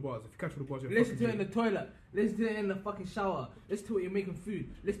catch all the bars. If you catch all the bars, you're Listen to fucking it in the toilet. Listen to it in the fucking shower. Listen to it when you're making food.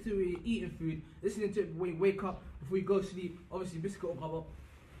 Listen to it when you're eating food. Listen to it when you wake up, before you go to sleep. Obviously, biscuit or rubber.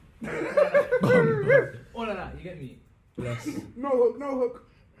 All of that, you get me? Bless. No hook, no hook.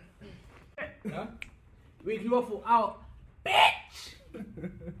 Huh? Weekly Waffle out. Bitch!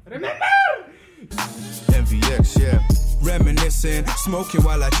 Remember! MVX, yeah. Reminiscing, smoking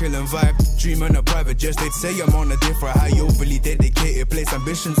while I chill and vibe. Dreaming a private jet, they'd say I'm on a different high. Overly dedicated, place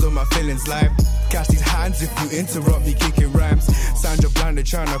ambitions on my feelings live. Catch these hands if you interrupt me kicking rhymes. Sound your blinder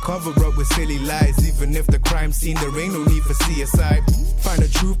trying to cover up with silly lies. Even if the crime scene, there ain't no need for CSI. Find the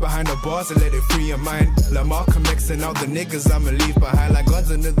truth behind the bars and let it free your mind. Like Malcolm X and all the niggas I'ma leave behind. Like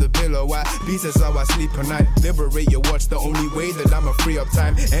guns under the pillow, why? Peace is how I sleep at night. Liberate your watch, the only way that I'ma free up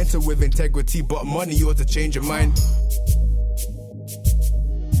time. Enter with integrity, but money yours to change your mind.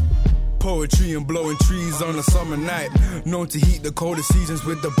 Poetry and blowing trees on a summer night. Known to heat the colder seasons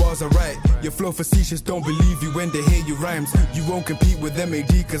with the bars I write. Your flow facetious, don't believe you when they hear your rhymes. You won't compete with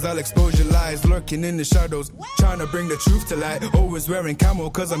MAD cause I'll expose your lies. Lurking in the shadows, trying to bring the truth to light. Always wearing camo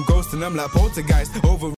cause I'm ghosting, I'm like poltergeist. Over